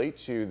can relate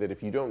to that.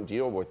 If you don't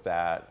deal with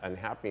that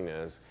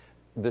unhappiness,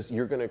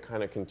 you're going to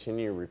kind of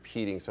continue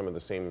repeating some of the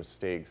same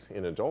mistakes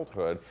in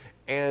adulthood.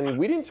 And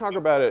we didn't talk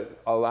about it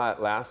a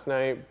lot last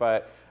night,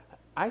 but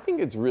I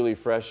think it's really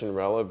fresh and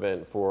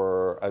relevant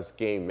for us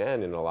gay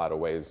men in a lot of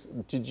ways.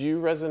 Did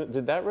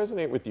that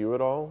resonate with you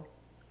at all?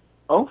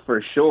 Oh,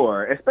 for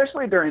sure,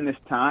 especially during this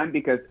time,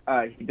 because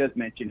he does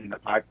mention in the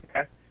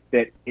podcast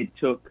that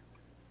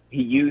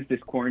he used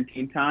this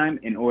quarantine time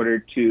in order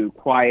to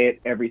quiet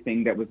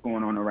everything that was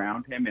going on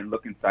around him and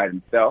look inside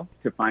himself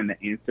to find the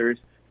answers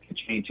to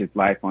change his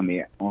life on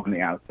the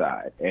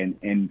outside,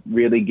 and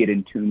really get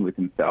in tune with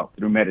himself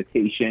through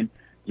meditation,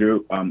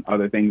 through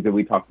other things that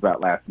we talked about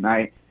last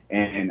night.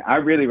 And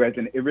it really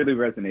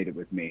resonated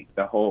with me,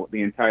 the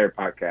entire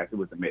podcast. It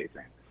was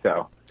amazing.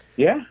 So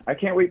yeah, I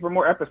can't wait for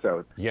more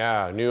episodes.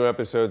 Yeah, new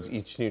episodes,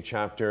 each new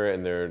chapter,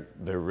 and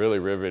they're really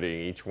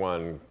riveting. Each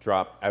one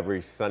drop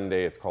every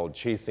Sunday. It's called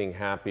Chasing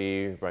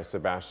Happy by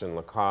Sebastian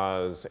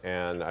Lacaze,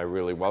 and I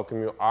really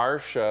welcome you. Our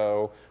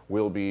show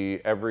will be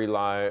every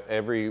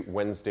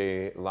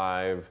Wednesday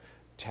live,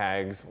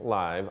 tags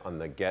live on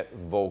the Get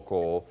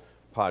Vocal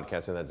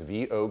podcast, and that's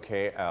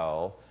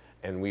VOKL.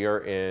 And we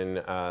are in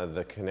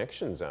the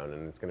Connection Zone,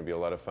 and it's going to be a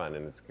lot of fun.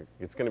 And it's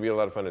going to be a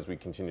lot of fun as we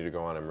continue to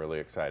go on. I'm really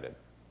excited.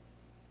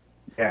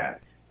 Yeah.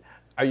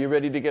 Are you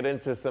ready to get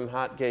into some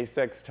hot gay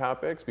sex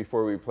topics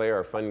before we play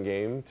our fun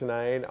game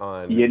tonight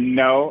on?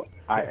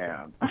 I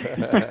am.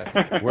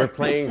 We're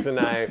playing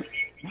tonight.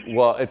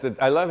 Well,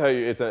 I love how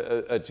it's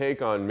a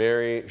take on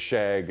Marry,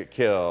 Shag,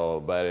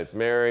 Kill, but it's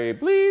Marry,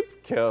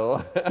 Bleep,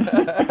 Kill.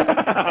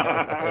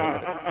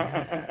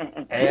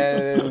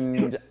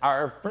 And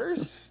our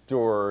first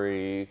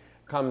story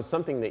comes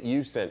something that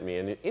you sent me.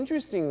 And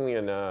interestingly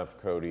enough,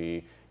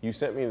 Cody, you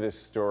sent me this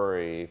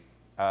story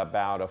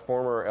about a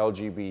former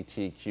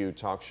LGBTQ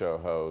talk show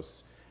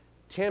host,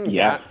 Tim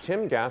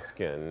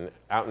Gaskin,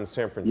 out in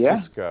San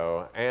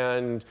Francisco. Yeah.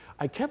 And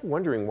I kept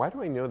wondering, why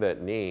do I know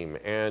that name?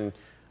 And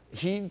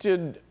he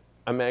did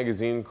a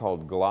magazine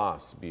called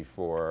Gloss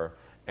before,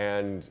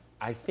 and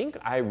I think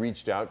I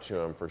reached out to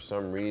him for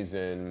some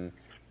reason,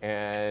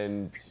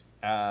 and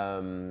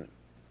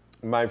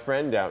my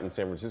friend out in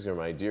San Francisco,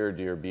 my dear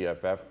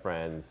BFF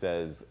friend,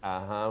 says,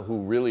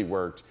 who really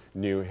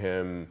knew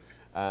him.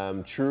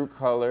 True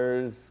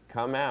Colors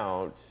come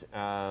out.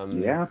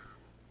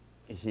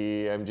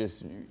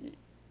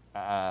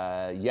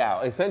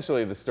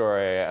 Essentially the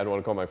story, I don't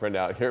want to call my friend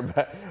out here,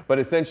 but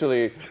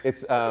essentially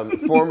it's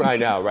former, I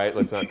know, right?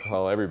 Let's not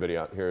call everybody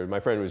out here. My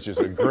friend was just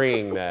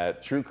agreeing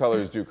that True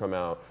Colors do come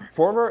out.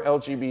 Former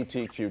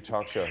LGBTQ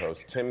talk show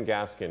host Tim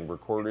Gaskin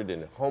recorded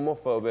an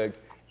homophobic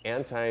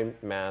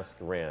anti-mask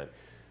rant.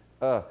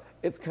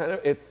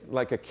 It's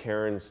like a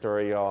Karen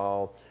story,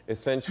 y'all.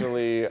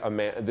 Essentially,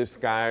 this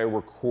guy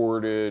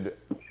recorded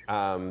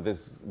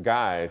this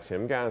guy,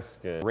 Tim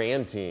Gaskin,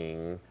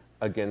 ranting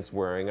against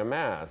wearing a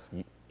mask.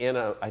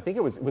 I think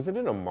it was it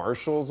in a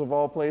Marshall's of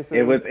all places?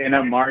 It was in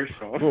a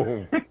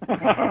Marshall.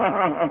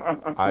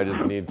 I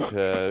just need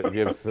to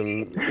give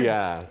some,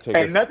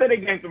 nothing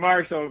against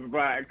Marshalls,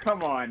 but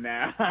come on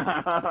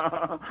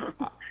now.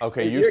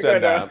 Okay, you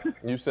said that.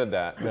 You said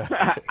that.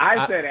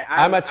 I said it.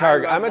 I'm a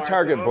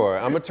Target boy.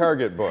 I'm a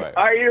Target boy.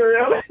 Are you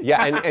really?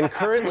 Yeah, and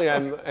currently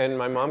and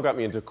my mom got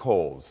me into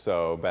Kohl's,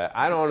 but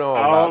I don't know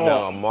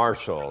about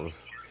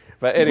Marshalls.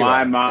 But anyway,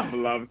 my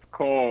mom loves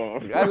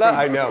Kohl's.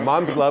 I know,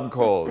 moms love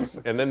Kohl's,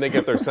 and then they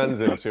get their sons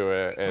into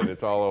it, and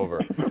it's all over.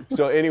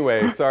 So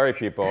anyway, sorry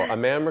people, a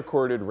man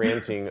recorded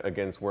ranting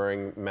against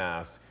wearing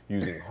masks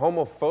using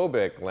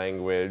homophobic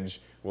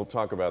language, we'll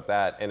talk about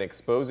that, and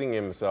exposing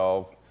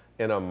himself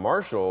in a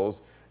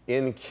Marshall's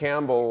in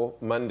Campbell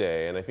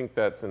Monday, and I think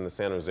that's in the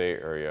San Jose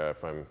area,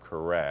 if I'm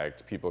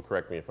correct. People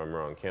correct me if I'm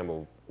wrong,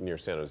 Campbell near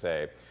San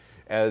Jose,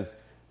 as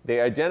they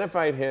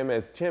identified him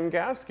as Tim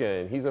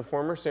Gaskin. He's a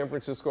former San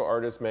Francisco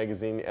Artist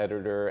magazine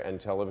editor and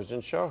television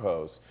show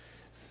host.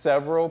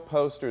 Several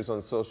posters on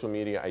social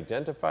media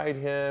identified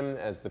him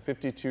as the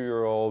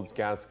 52-year-old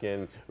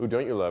Gaskin. Ooh,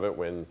 don't you love it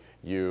when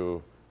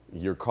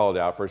you're called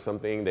out for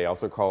something? They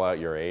also call out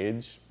your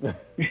age. Not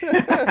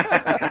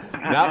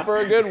for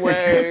a good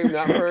way,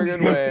 not for a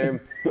good way.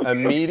 A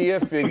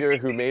media figure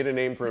who made a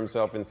name for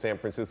himself in San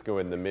Francisco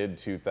in the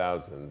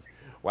mid-2000s.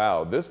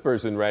 Wow, this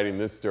person writing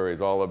this story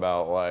is all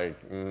about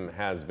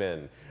has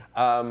been.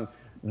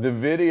 The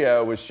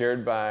video was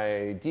shared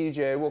by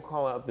DJ, we'll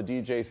call out the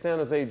DJ, San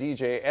Jose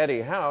DJ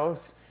Eddie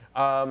House.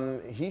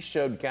 He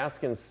showed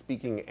Gaskin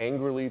speaking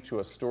angrily to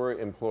a store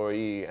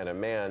employee and a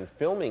man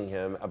filming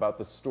him about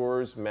the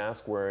store's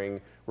mask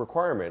wearing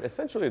requirement.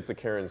 Essentially, it's a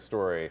Karen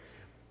story.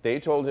 They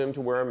told him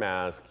to wear a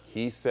mask.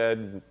 He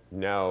said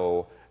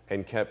no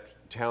and kept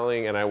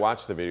telling, and I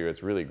watched the video,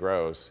 it's really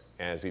gross,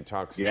 as he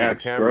talks Yeah, to the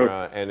it's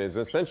camera and is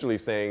essentially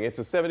saying it's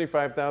a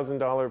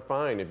 $75,000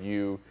 fine if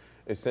you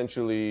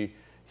essentially,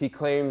 he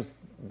claims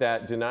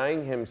that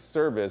denying him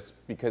service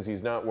because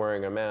he's not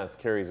wearing a mask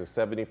carries a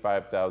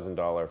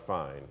 $75,000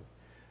 fine,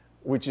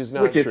 which is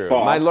not true.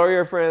 false. My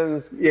lawyer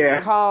friends,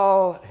 Yeah.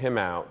 call him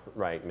out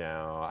right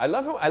now. I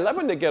love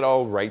when they get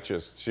all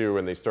righteous too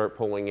and they start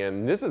pulling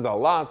in, this is a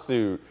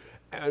lawsuit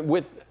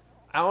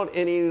without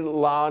any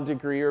law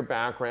degree or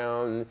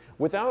background.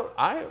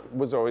 I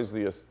was always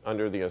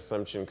under the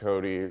assumption,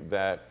 Cody,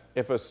 that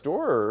if a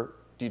store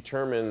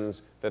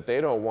determines that they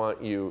don't want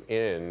you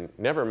in,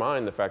 never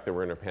mind the fact that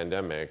we're in a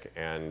pandemic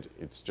and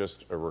it's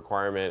just a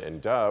requirement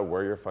and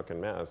wear your fucking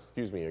mask.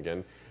 Excuse me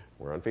again,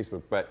 we're on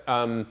Facebook, but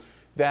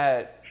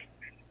that,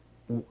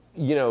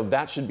 you know,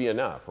 that should be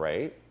enough,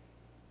 right?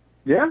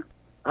 Yeah,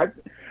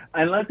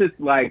 unless it's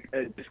like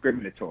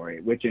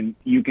discriminatory, which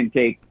you can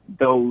take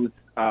those.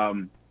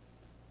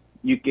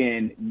 You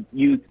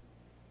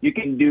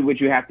can do what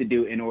you have to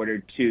do in order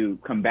to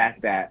combat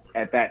that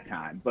at that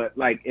time. But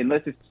like,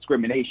 unless it's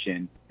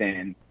discrimination,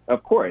 then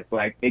of course,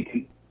 like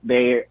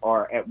they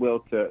are at will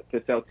to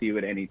sell to you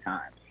at any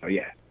time. So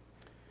yeah.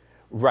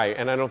 Right,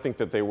 and I don't think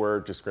that they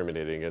were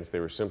discriminating against. They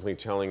were simply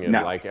telling it,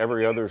 No. like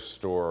every other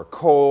store,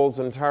 Kohl's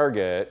and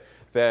Target,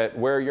 that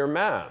wear your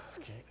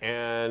mask.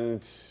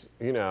 And,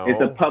 you know,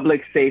 It's a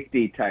public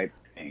safety type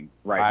thing,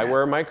 right? I now.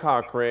 wear my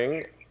cock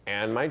ring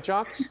and my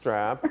jock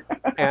strap,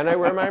 and I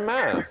wear my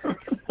mask.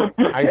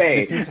 Hey.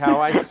 This is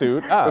how I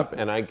suit up,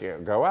 and I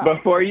go out.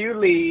 Before you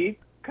leave,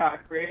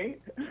 cock ring,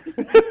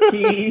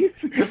 keys,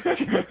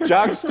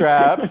 Jock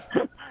strap,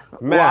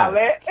 mask.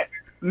 wallet,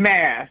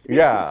 mask.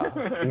 Yeah,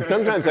 and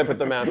sometimes I put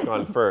the mask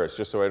on first,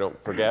 just so I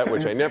don't forget,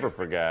 which I never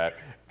forget,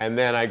 and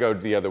then I go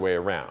the other way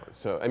around.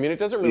 So, I mean, it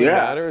doesn't really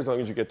matter as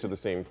long as you get to the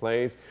same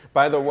place.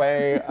 By the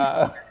way,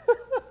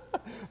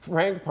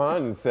 Frank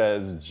Pond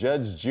says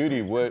Judge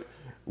Judy would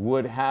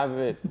have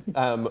it,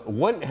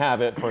 wouldn't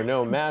have it for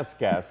no mask,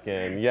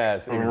 Gaskin.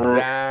 Yes,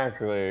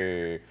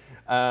 exactly.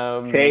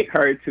 Take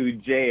her to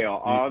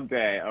jail all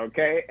day,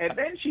 okay? And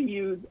then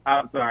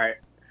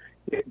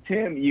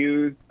Tim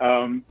used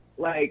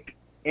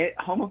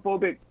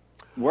homophobic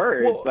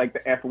words, like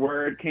the F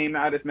word came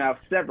out his mouth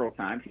several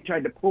times. He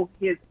tried to pull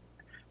his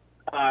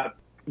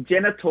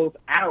genitals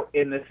out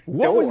in the store.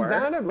 What was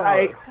that about?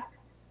 Like,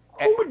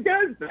 who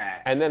does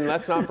that? And then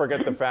let's not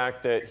forget the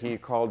fact that he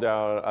called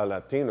out a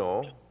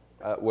Latino,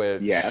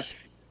 which Yes.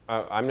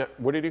 I'm not.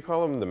 What did he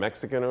call him? The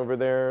Mexican over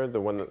there, the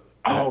one that.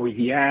 Oh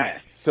yes.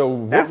 So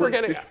we're That was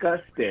forgetting.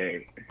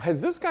 disgusting. Has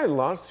this guy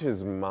lost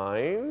his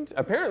mind?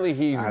 Apparently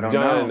he's I don't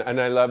done, know. and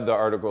I love the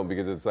article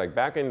because it's like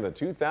back in the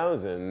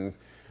 2000s,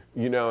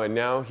 you know, and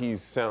now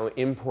he's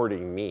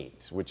importing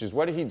meat, which is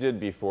what he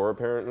did before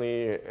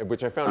apparently,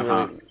 which I found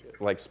really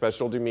like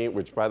specialty meat,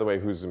 which by the way,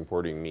 who's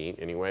importing meat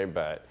anyway,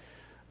 but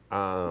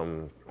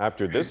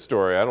after this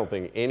story, I don't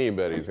think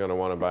anybody's going to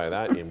want to buy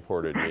that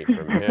imported meat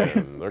from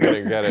him. They're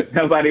going to get it.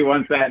 Nobody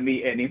wants that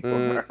meat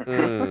anymore.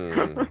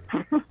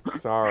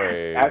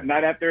 Sorry.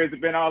 Not after it's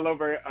been all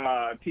over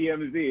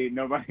TMZ.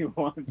 Nobody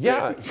wants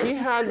Yeah, it. he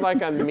had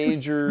like a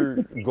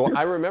major,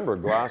 I remember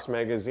Glass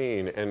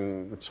magazine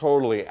and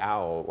totally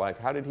out. Like,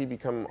 how did he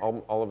become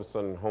all of a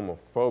sudden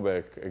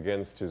homophobic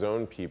against his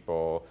own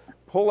people?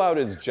 Pull out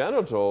his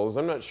genitals.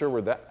 I'm not sure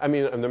where that, I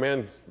mean, the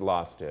man's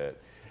lost it.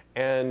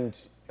 And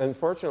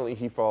unfortunately,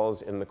 he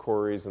falls in the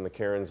Corys and the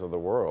Karens of the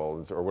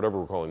world, or whatever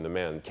we're calling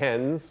them,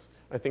 Kens,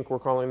 I think we're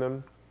calling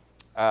them.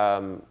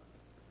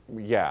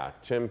 Yeah,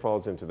 Tim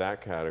falls into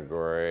that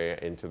category,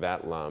 into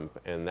that lump,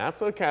 and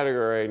that's a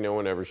category no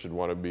one ever should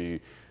want to be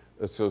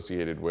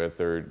associated with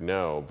or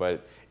know.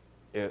 But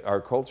our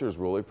culture is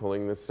really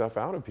pulling this stuff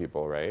out of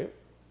people, right?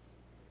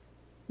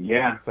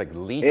 Yeah. It's like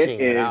leeching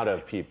it is. out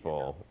of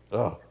people.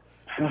 Ugh.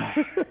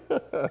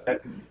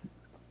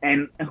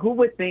 And who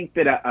would think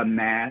that a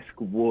mask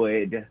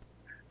would,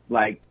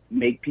 like,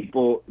 make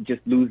people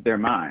just lose their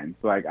minds?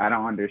 Like, I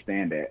don't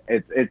understand it.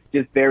 It's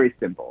just very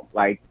simple.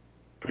 Like,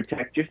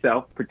 protect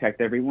yourself,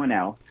 protect everyone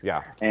else,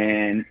 Yeah.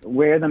 and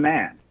wear the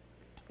mask.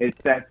 It's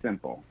that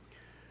simple.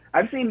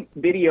 I've seen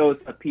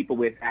videos of people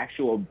with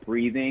actual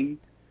breathing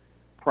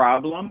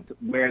problems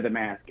wear the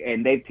mask,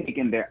 and they've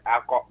taken their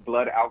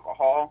blood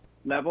alcohol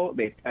level,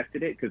 they've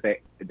tested it because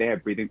they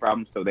have breathing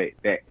problems, so they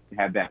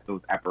have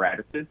those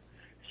apparatuses.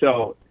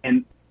 So,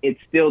 and it's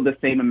still the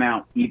same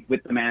amount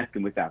with the mask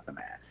and without the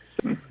mask.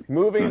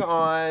 Moving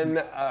on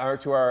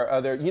to our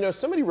other, you know,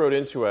 somebody wrote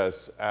into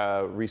us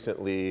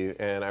recently,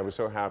 and I was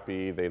so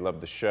happy. They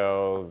loved the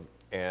show,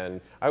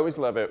 and I always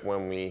love it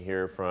when we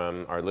hear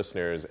from our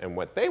listeners and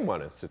what they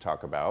want us to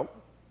talk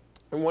about.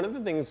 And one of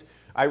the things,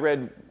 I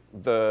read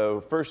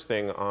the first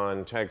thing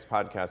on Tag's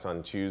podcast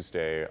on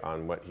Tuesday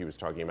on what he was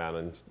talking about,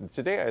 and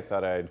today I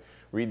thought I'd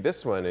read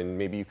this one, and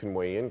maybe you can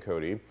weigh in,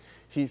 Cody.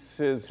 He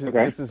says,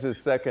 This is his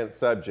second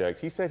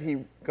subject. He said he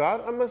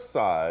got a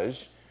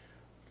massage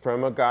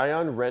from a guy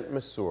on Rent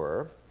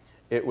Masseur.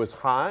 It was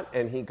hot,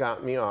 and he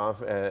got me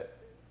off at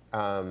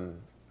the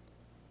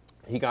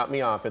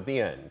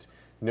end.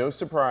 No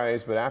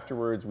surprise, but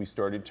afterwards we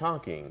started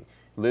talking.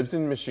 lives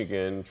in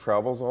Michigan,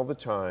 travels all the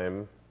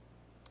time,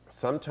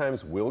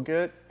 sometimes will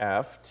get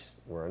effed.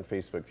 We're on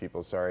Facebook,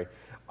 people, sorry.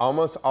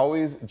 Almost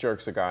always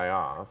jerks a guy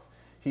off.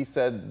 He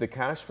said the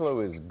cash flow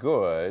is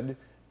good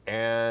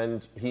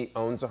and he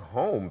owns a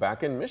home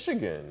back in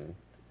Michigan.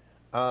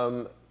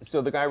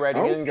 So the guy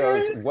writing in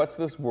goes, "What's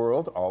this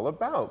world all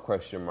about?"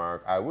 Question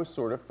mark. I was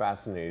sort of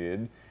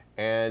fascinated,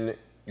 and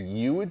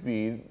we would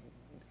be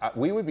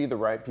the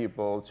right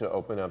people to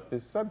open up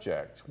this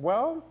subject.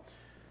 Well,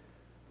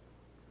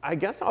 I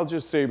guess I'll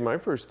just say my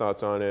first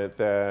thoughts on it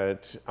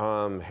that,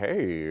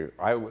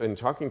 in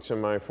talking to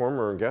my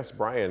former guest,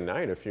 Brian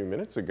Knight, a few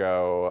minutes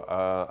ago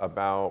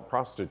about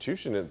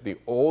prostitution, it's the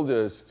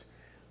oldest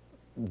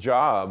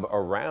job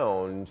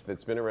around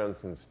that's been around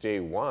since day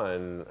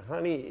one.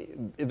 Honey,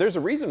 there's a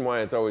reason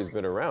why it's always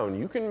been around.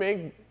 You can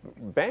make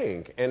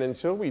bank, and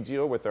until we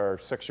deal with our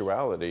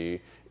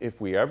sexuality, if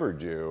we ever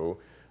do,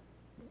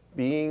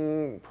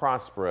 being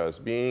prosperous,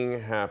 being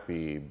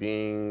happy,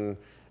 being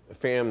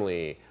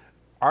family,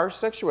 our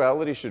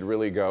sexuality should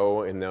really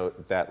go in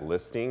that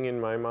listing in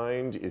my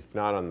mind, if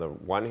not on the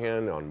one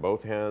hand, on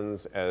both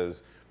hands,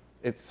 as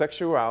its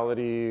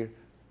sexuality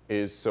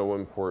is so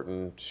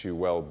important to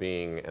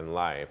well-being and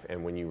life.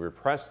 And when you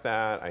repress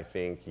that, I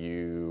think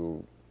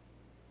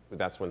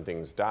that's when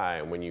things die.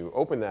 And when you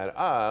open that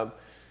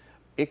up,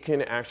 it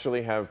can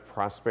actually have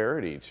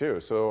prosperity too.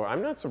 So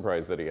I'm not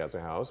surprised that he has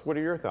a house. What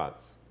are your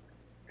thoughts?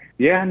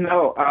 Yeah,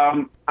 no,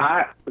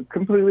 I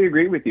completely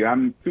agree with you.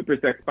 I'm super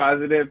sex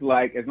positive.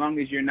 Like, as long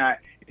as you're not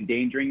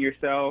endangering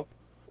yourself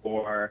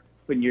or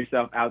putting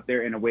yourself out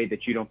there in a way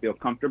that you don't feel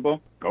comfortable,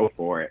 go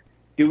for it.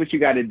 Do what you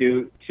got to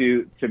do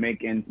to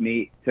make ends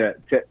meet, to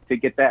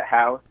get that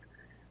house.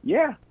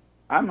 Yeah,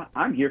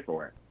 I'm here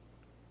for it.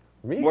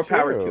 More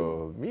power to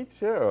you. Me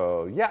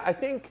too. Yeah, I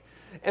think,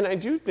 and I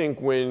do think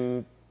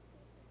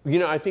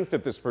I think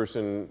that this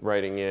person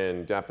writing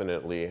in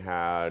definitely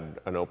had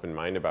an open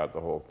mind about the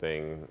whole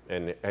thing.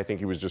 And I think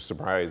he was just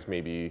surprised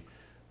maybe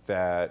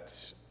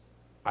that,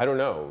 I don't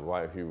know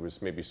why he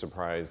was maybe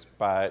surprised.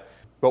 But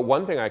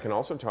one thing I can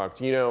also talk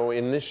to,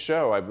 in this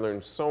show, I've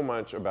learned so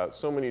much about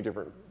so many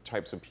different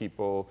types of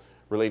people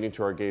relating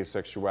to our gay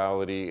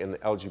sexuality in the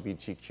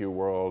LGBTQ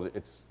world.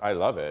 I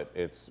love it.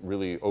 It's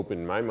really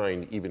opened my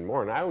mind even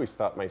more. And I always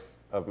thought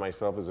of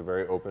myself as a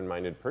very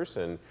open-minded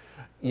person,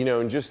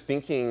 and just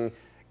thinking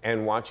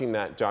and watching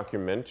that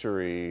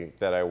documentary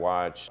that I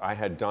watched. I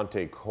had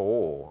Dante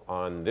Cole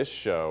on this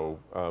show,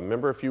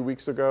 remember a few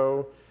weeks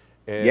ago?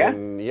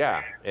 And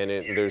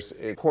there's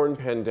Porn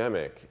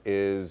Pandemic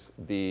is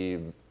the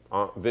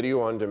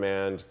video on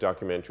demand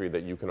documentary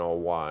that you can all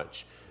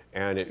watch.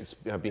 And it's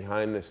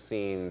behind the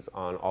scenes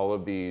on all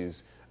of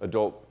these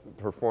adult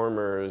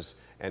performers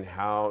and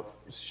how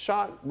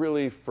shot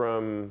really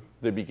from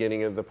the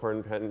beginning of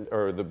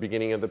the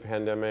beginning of the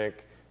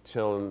pandemic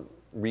till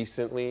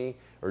recently,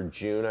 or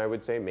June, I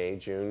would say, May,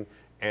 June.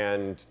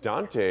 And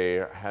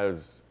Dante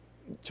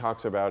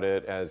talks about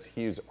it as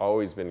he's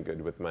always been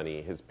good with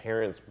money. His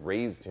parents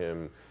raised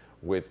him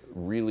with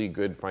really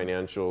good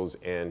financials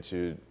and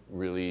to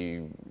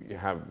really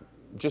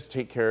just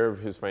take care of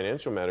his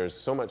financial matters,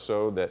 so much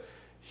so that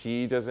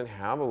he doesn't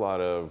have a lot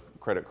of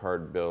credit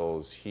card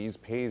bills. He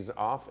pays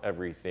off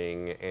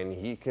everything, and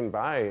he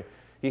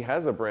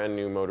has a brand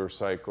new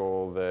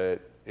motorcycle that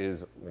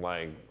is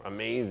like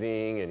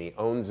amazing, and he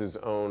owns his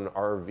own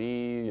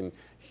RV, and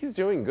he's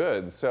doing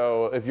good.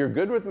 So if you're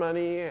good with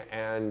money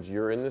and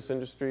you're in this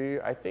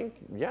industry, I think,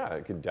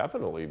 it could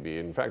definitely be,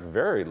 in fact,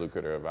 very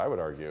lucrative, I would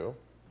argue.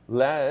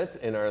 Let's,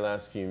 in our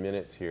last few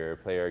minutes here,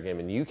 play our game.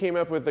 And you came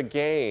up with a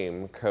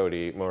game,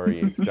 Cody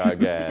Maurice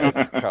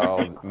Doggett,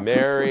 called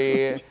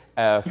Marry,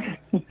 F,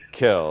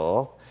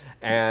 Kill.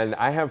 And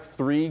I have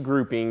 3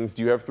 groupings.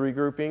 Do you have 3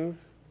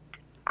 groupings?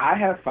 I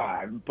have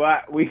 5,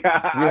 but we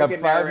have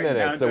 5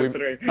 minutes.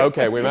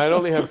 Okay, we might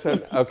only have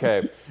 10.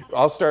 Okay,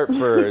 I'll start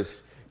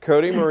first.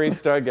 Cody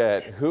Maurice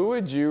Doggett, who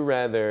would you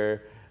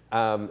rather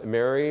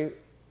marry,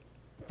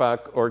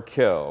 fuck, or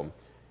kill?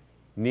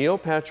 Neil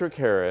Patrick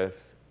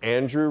Harris,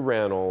 Andrew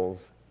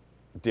Rannells,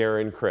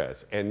 Darren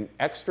Criss. And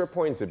extra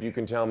points if you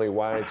can tell me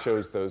why I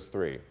chose those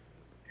 3.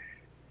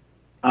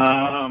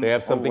 They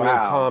have something in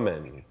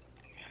common.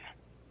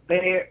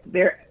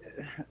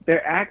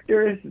 They're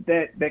actors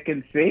that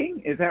can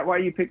sing. Is that why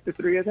you picked the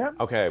 3 of them?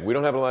 Okay, we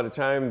don't have a lot of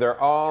time. They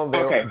all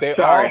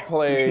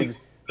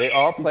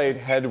played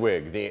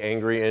Hedwig, the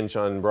angry inch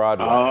on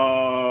Broadway.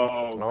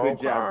 Oh,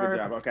 good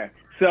job. Okay,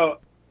 so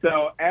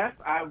F,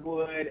 I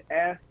would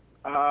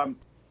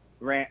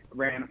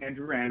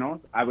Andrew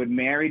Rannells. I would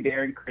marry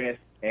Darren Criss,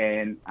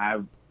 and I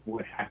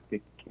would have to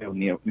kill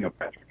Neil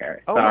Patrick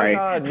Harris. Oh my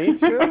God, me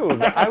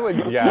too. I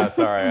would. Yeah,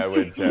 sorry, I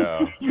would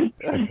too.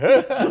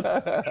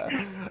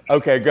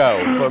 Okay,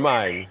 go for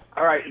mine.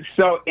 All right.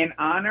 So in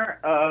honor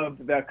of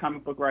the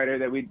comic book writer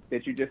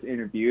that you just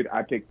interviewed,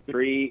 I picked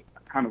 3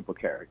 comic book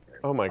characters.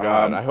 Oh my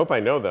God, I hope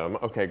I know them.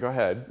 Okay, go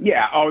ahead.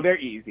 Yeah. Oh, they're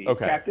easy.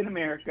 Okay. Captain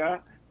America,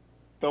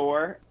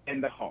 Thor,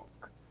 and the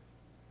Hulk.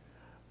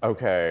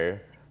 Okay.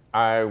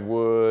 I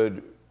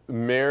would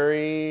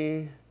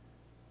marry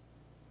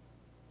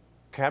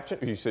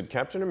You said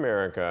Captain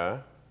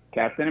America.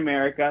 Captain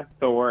America,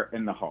 Thor,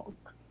 and the Hulk.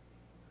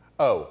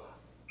 Oh,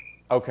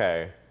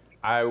 okay.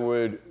 I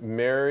would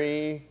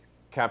marry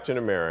Captain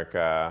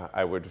America.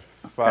 I would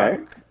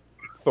fuck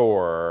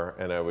Thor,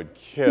 and I would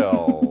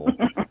kill.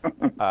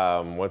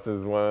 What's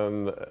his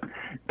one?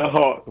 The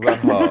Hulk. The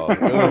Hulk.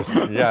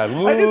 Yeah. I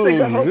just think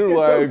the Hulk is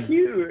so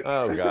cute.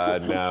 Oh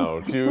God,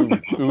 no. Too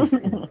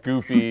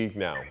goofy.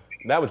 No,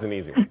 that was an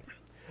easy one.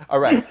 All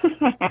right,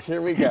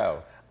 here we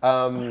go.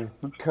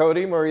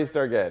 Cody Maurice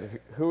Dargett,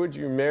 who would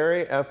you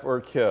marry, F, or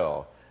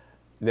kill?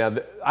 Now,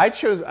 I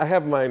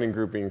have mine in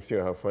groupings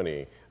too. How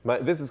funny!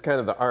 This is kind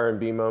of the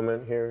R&B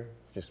moment here.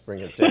 Just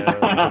bring it down.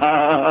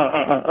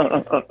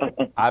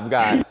 I've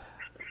got.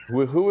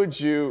 Who would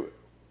you?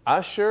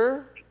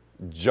 Usher,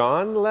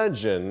 John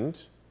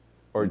Legend,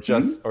 or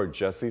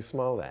Jussie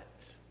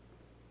Smollett?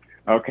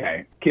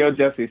 Okay, kill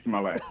Jussie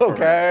Smollett.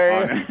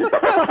 Okay.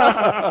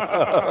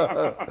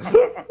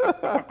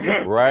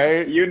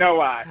 Right? You know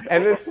why.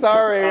 And it's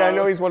sorry, I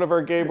know he's one of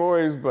our gay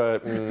boys,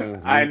 but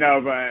I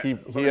know, but he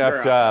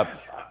effed up.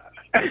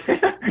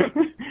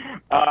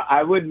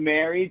 I would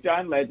marry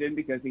John Legend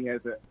because he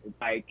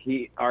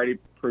he already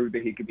proved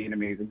that he could be an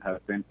amazing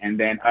husband. And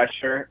then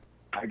Usher,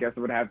 I guess I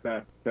would have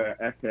to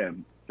F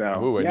him.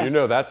 So, ooh, and you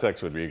know that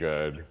sex would be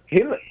good.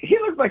 He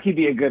looks like he'd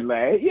be a good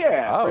lay.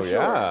 Yeah. Oh, for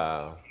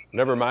yeah. Sure.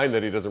 Never mind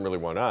that he doesn't really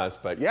want us,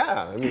 but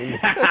yeah, I mean.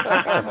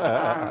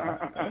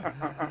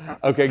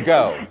 Okay,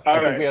 go. I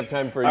think we have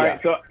time for All right,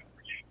 so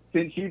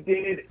since you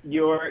did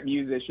your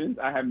musicians,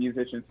 I have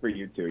musicians for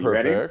you too. You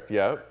ready? Perfect,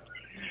 yep.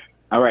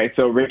 All right,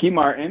 so Ricky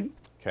Martin,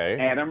 okay,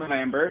 Adam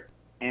Lambert,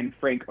 and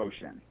Frank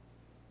Ocean.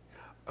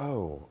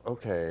 Oh,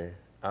 okay.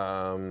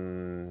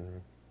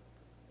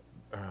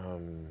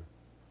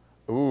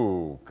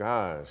 Ooh,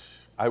 gosh.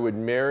 I would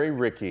marry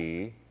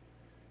Ricky.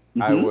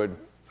 Mm-hmm. I would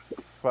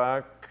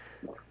fuck.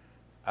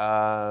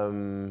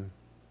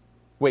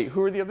 Wait,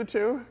 who are the other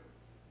two?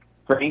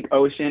 Frank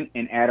Ocean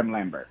and Adam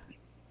Lambert.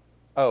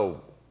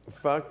 Oh,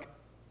 fuck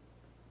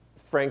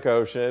Frank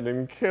Ocean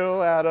and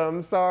kill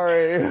Adam.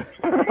 Sorry.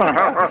 Too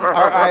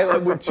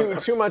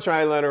much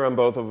eyeliner on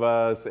both of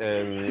us,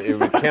 and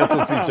it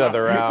cancels each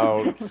other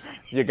out.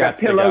 You got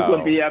to go. Pillows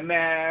would be a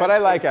mess. But I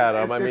like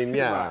Adam. I mean,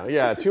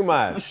 yeah, too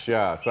much.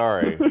 Yeah,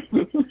 sorry.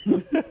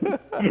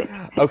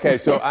 Okay,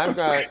 so I've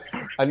got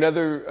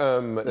another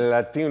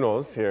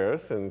Latinos here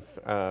since.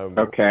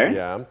 Okay.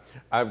 Yeah,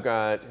 I've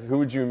got who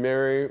would you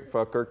marry,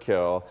 fuck, or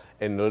kill?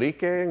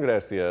 Enrique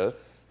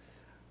Iglesias.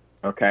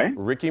 Okay.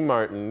 Ricky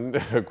Martin,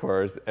 of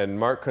course, and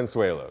Mark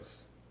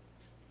Consuelos.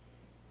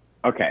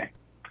 Okay.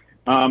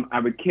 I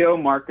would kill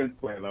Mark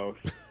Consuelos.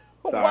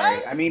 Sorry.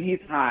 What? I mean,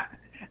 he's hot.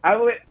 I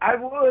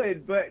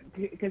would, but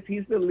because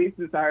he's the least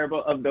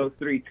desirable of those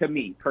three to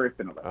me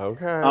personally.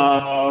 Okay.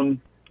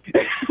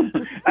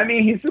 I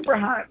mean, he's super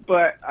hot,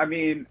 but I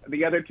mean,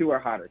 the other two are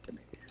hotter to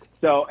me.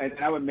 So, and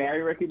I would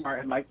marry Ricky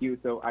Martin like you.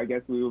 So I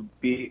guess we would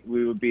be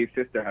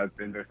sister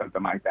husbands or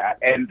something like that.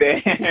 And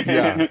then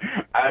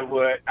I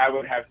would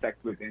have sex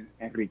with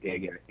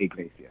Enrique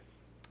Iglesias.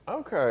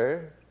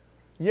 Okay.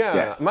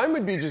 Yeah, mine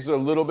would be just a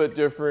little bit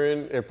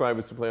different if I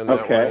was to play on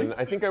that one.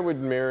 I think I would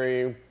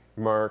marry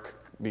Mark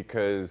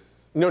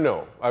because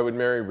I would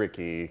marry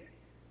Ricky.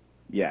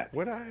 Yeah.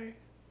 Would I?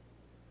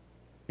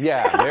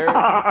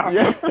 Yeah,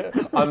 yeah.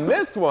 On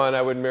this one,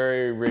 I would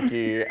marry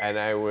Ricky, and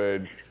I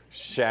would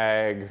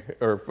shag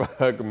or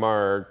fuck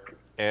Mark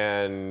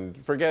and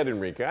forget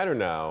Enrique. I don't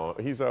know.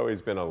 He's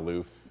always been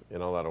aloof in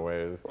a lot of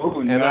ways.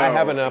 Oh, and I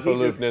have enough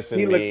aloofness in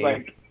me. He looks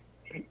like...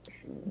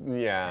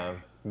 Yeah,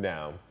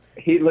 no.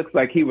 He looks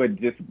like he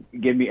would just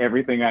give me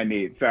everything I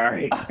need.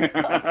 Sorry.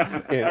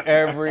 In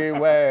every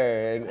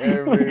way.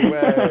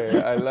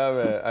 I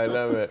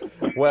love it.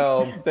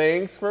 Well,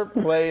 thanks for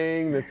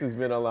playing. This has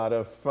been a lot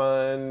of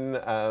fun.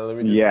 Let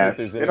me just see if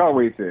there's any... it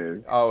always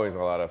is. Always a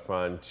lot of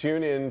fun.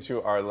 Tune in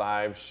to our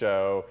live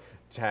show,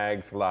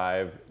 Tags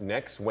Live,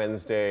 next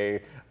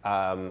Wednesday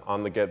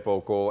on the Get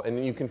Vocal.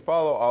 And you can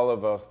follow all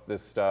of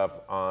this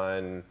stuff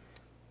on...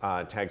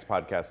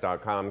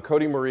 tagspodcast.com.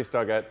 Cody Maurice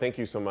Dargett, thank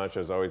you so much.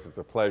 As always, it's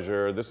a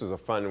pleasure. This was a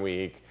fun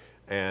week,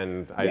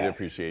 and I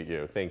appreciate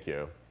you. Thank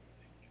you.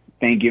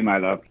 Thank you, my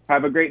love.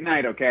 Have a great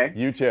night, okay?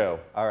 You too.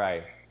 All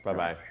right.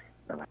 Bye-bye.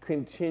 Bye-bye.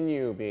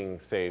 Continue being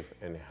safe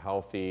and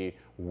healthy.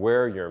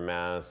 Wear your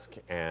mask,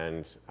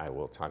 and I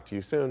will talk to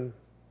you soon.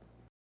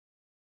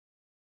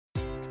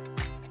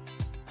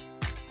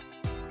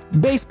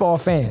 Baseball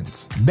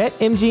fans,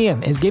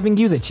 BetMGM is giving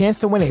you the chance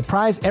to win a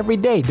prize every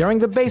day during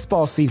the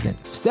baseball season.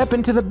 Step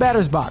into the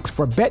batter's box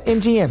for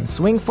BetMGM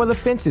Swing for the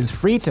Fences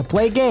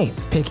free-to-play game.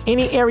 Pick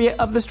any area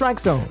of the strike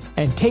zone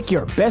and take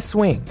your best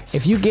swing.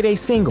 If you get a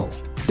single,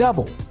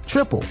 double,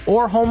 triple,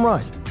 or home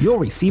run, you'll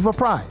receive a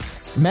prize.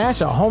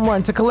 Smash a home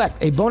run to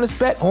collect a bonus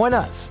bet on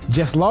us.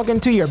 Just log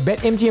into your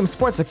BetMGM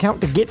Sports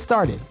account to get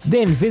started.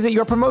 Then visit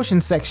your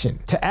promotion section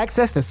to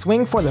access the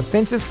Swing for the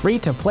Fences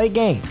free-to-play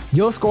game.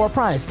 You'll score a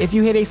prize if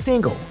you hit a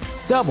single,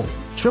 double,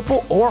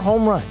 triple, or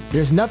home run.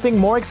 There's nothing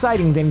more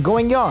exciting than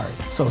going yard,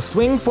 so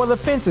swing for the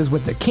fences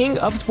with the king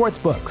of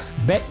sportsbooks.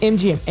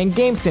 BetMGM and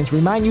GameSense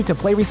remind you to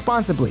play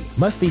responsibly.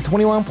 Must be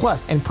 21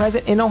 plus and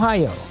present in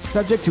Ohio,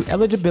 subject to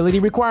eligibility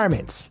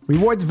requirements.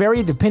 Rewards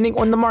vary depending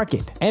on the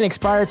market and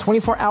expire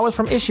 24 hours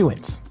from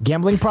issuance.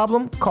 Gambling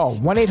problem? Call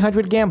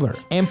 1-800-GAMBLER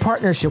in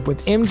partnership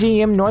with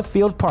MGM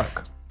Northfield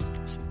Park.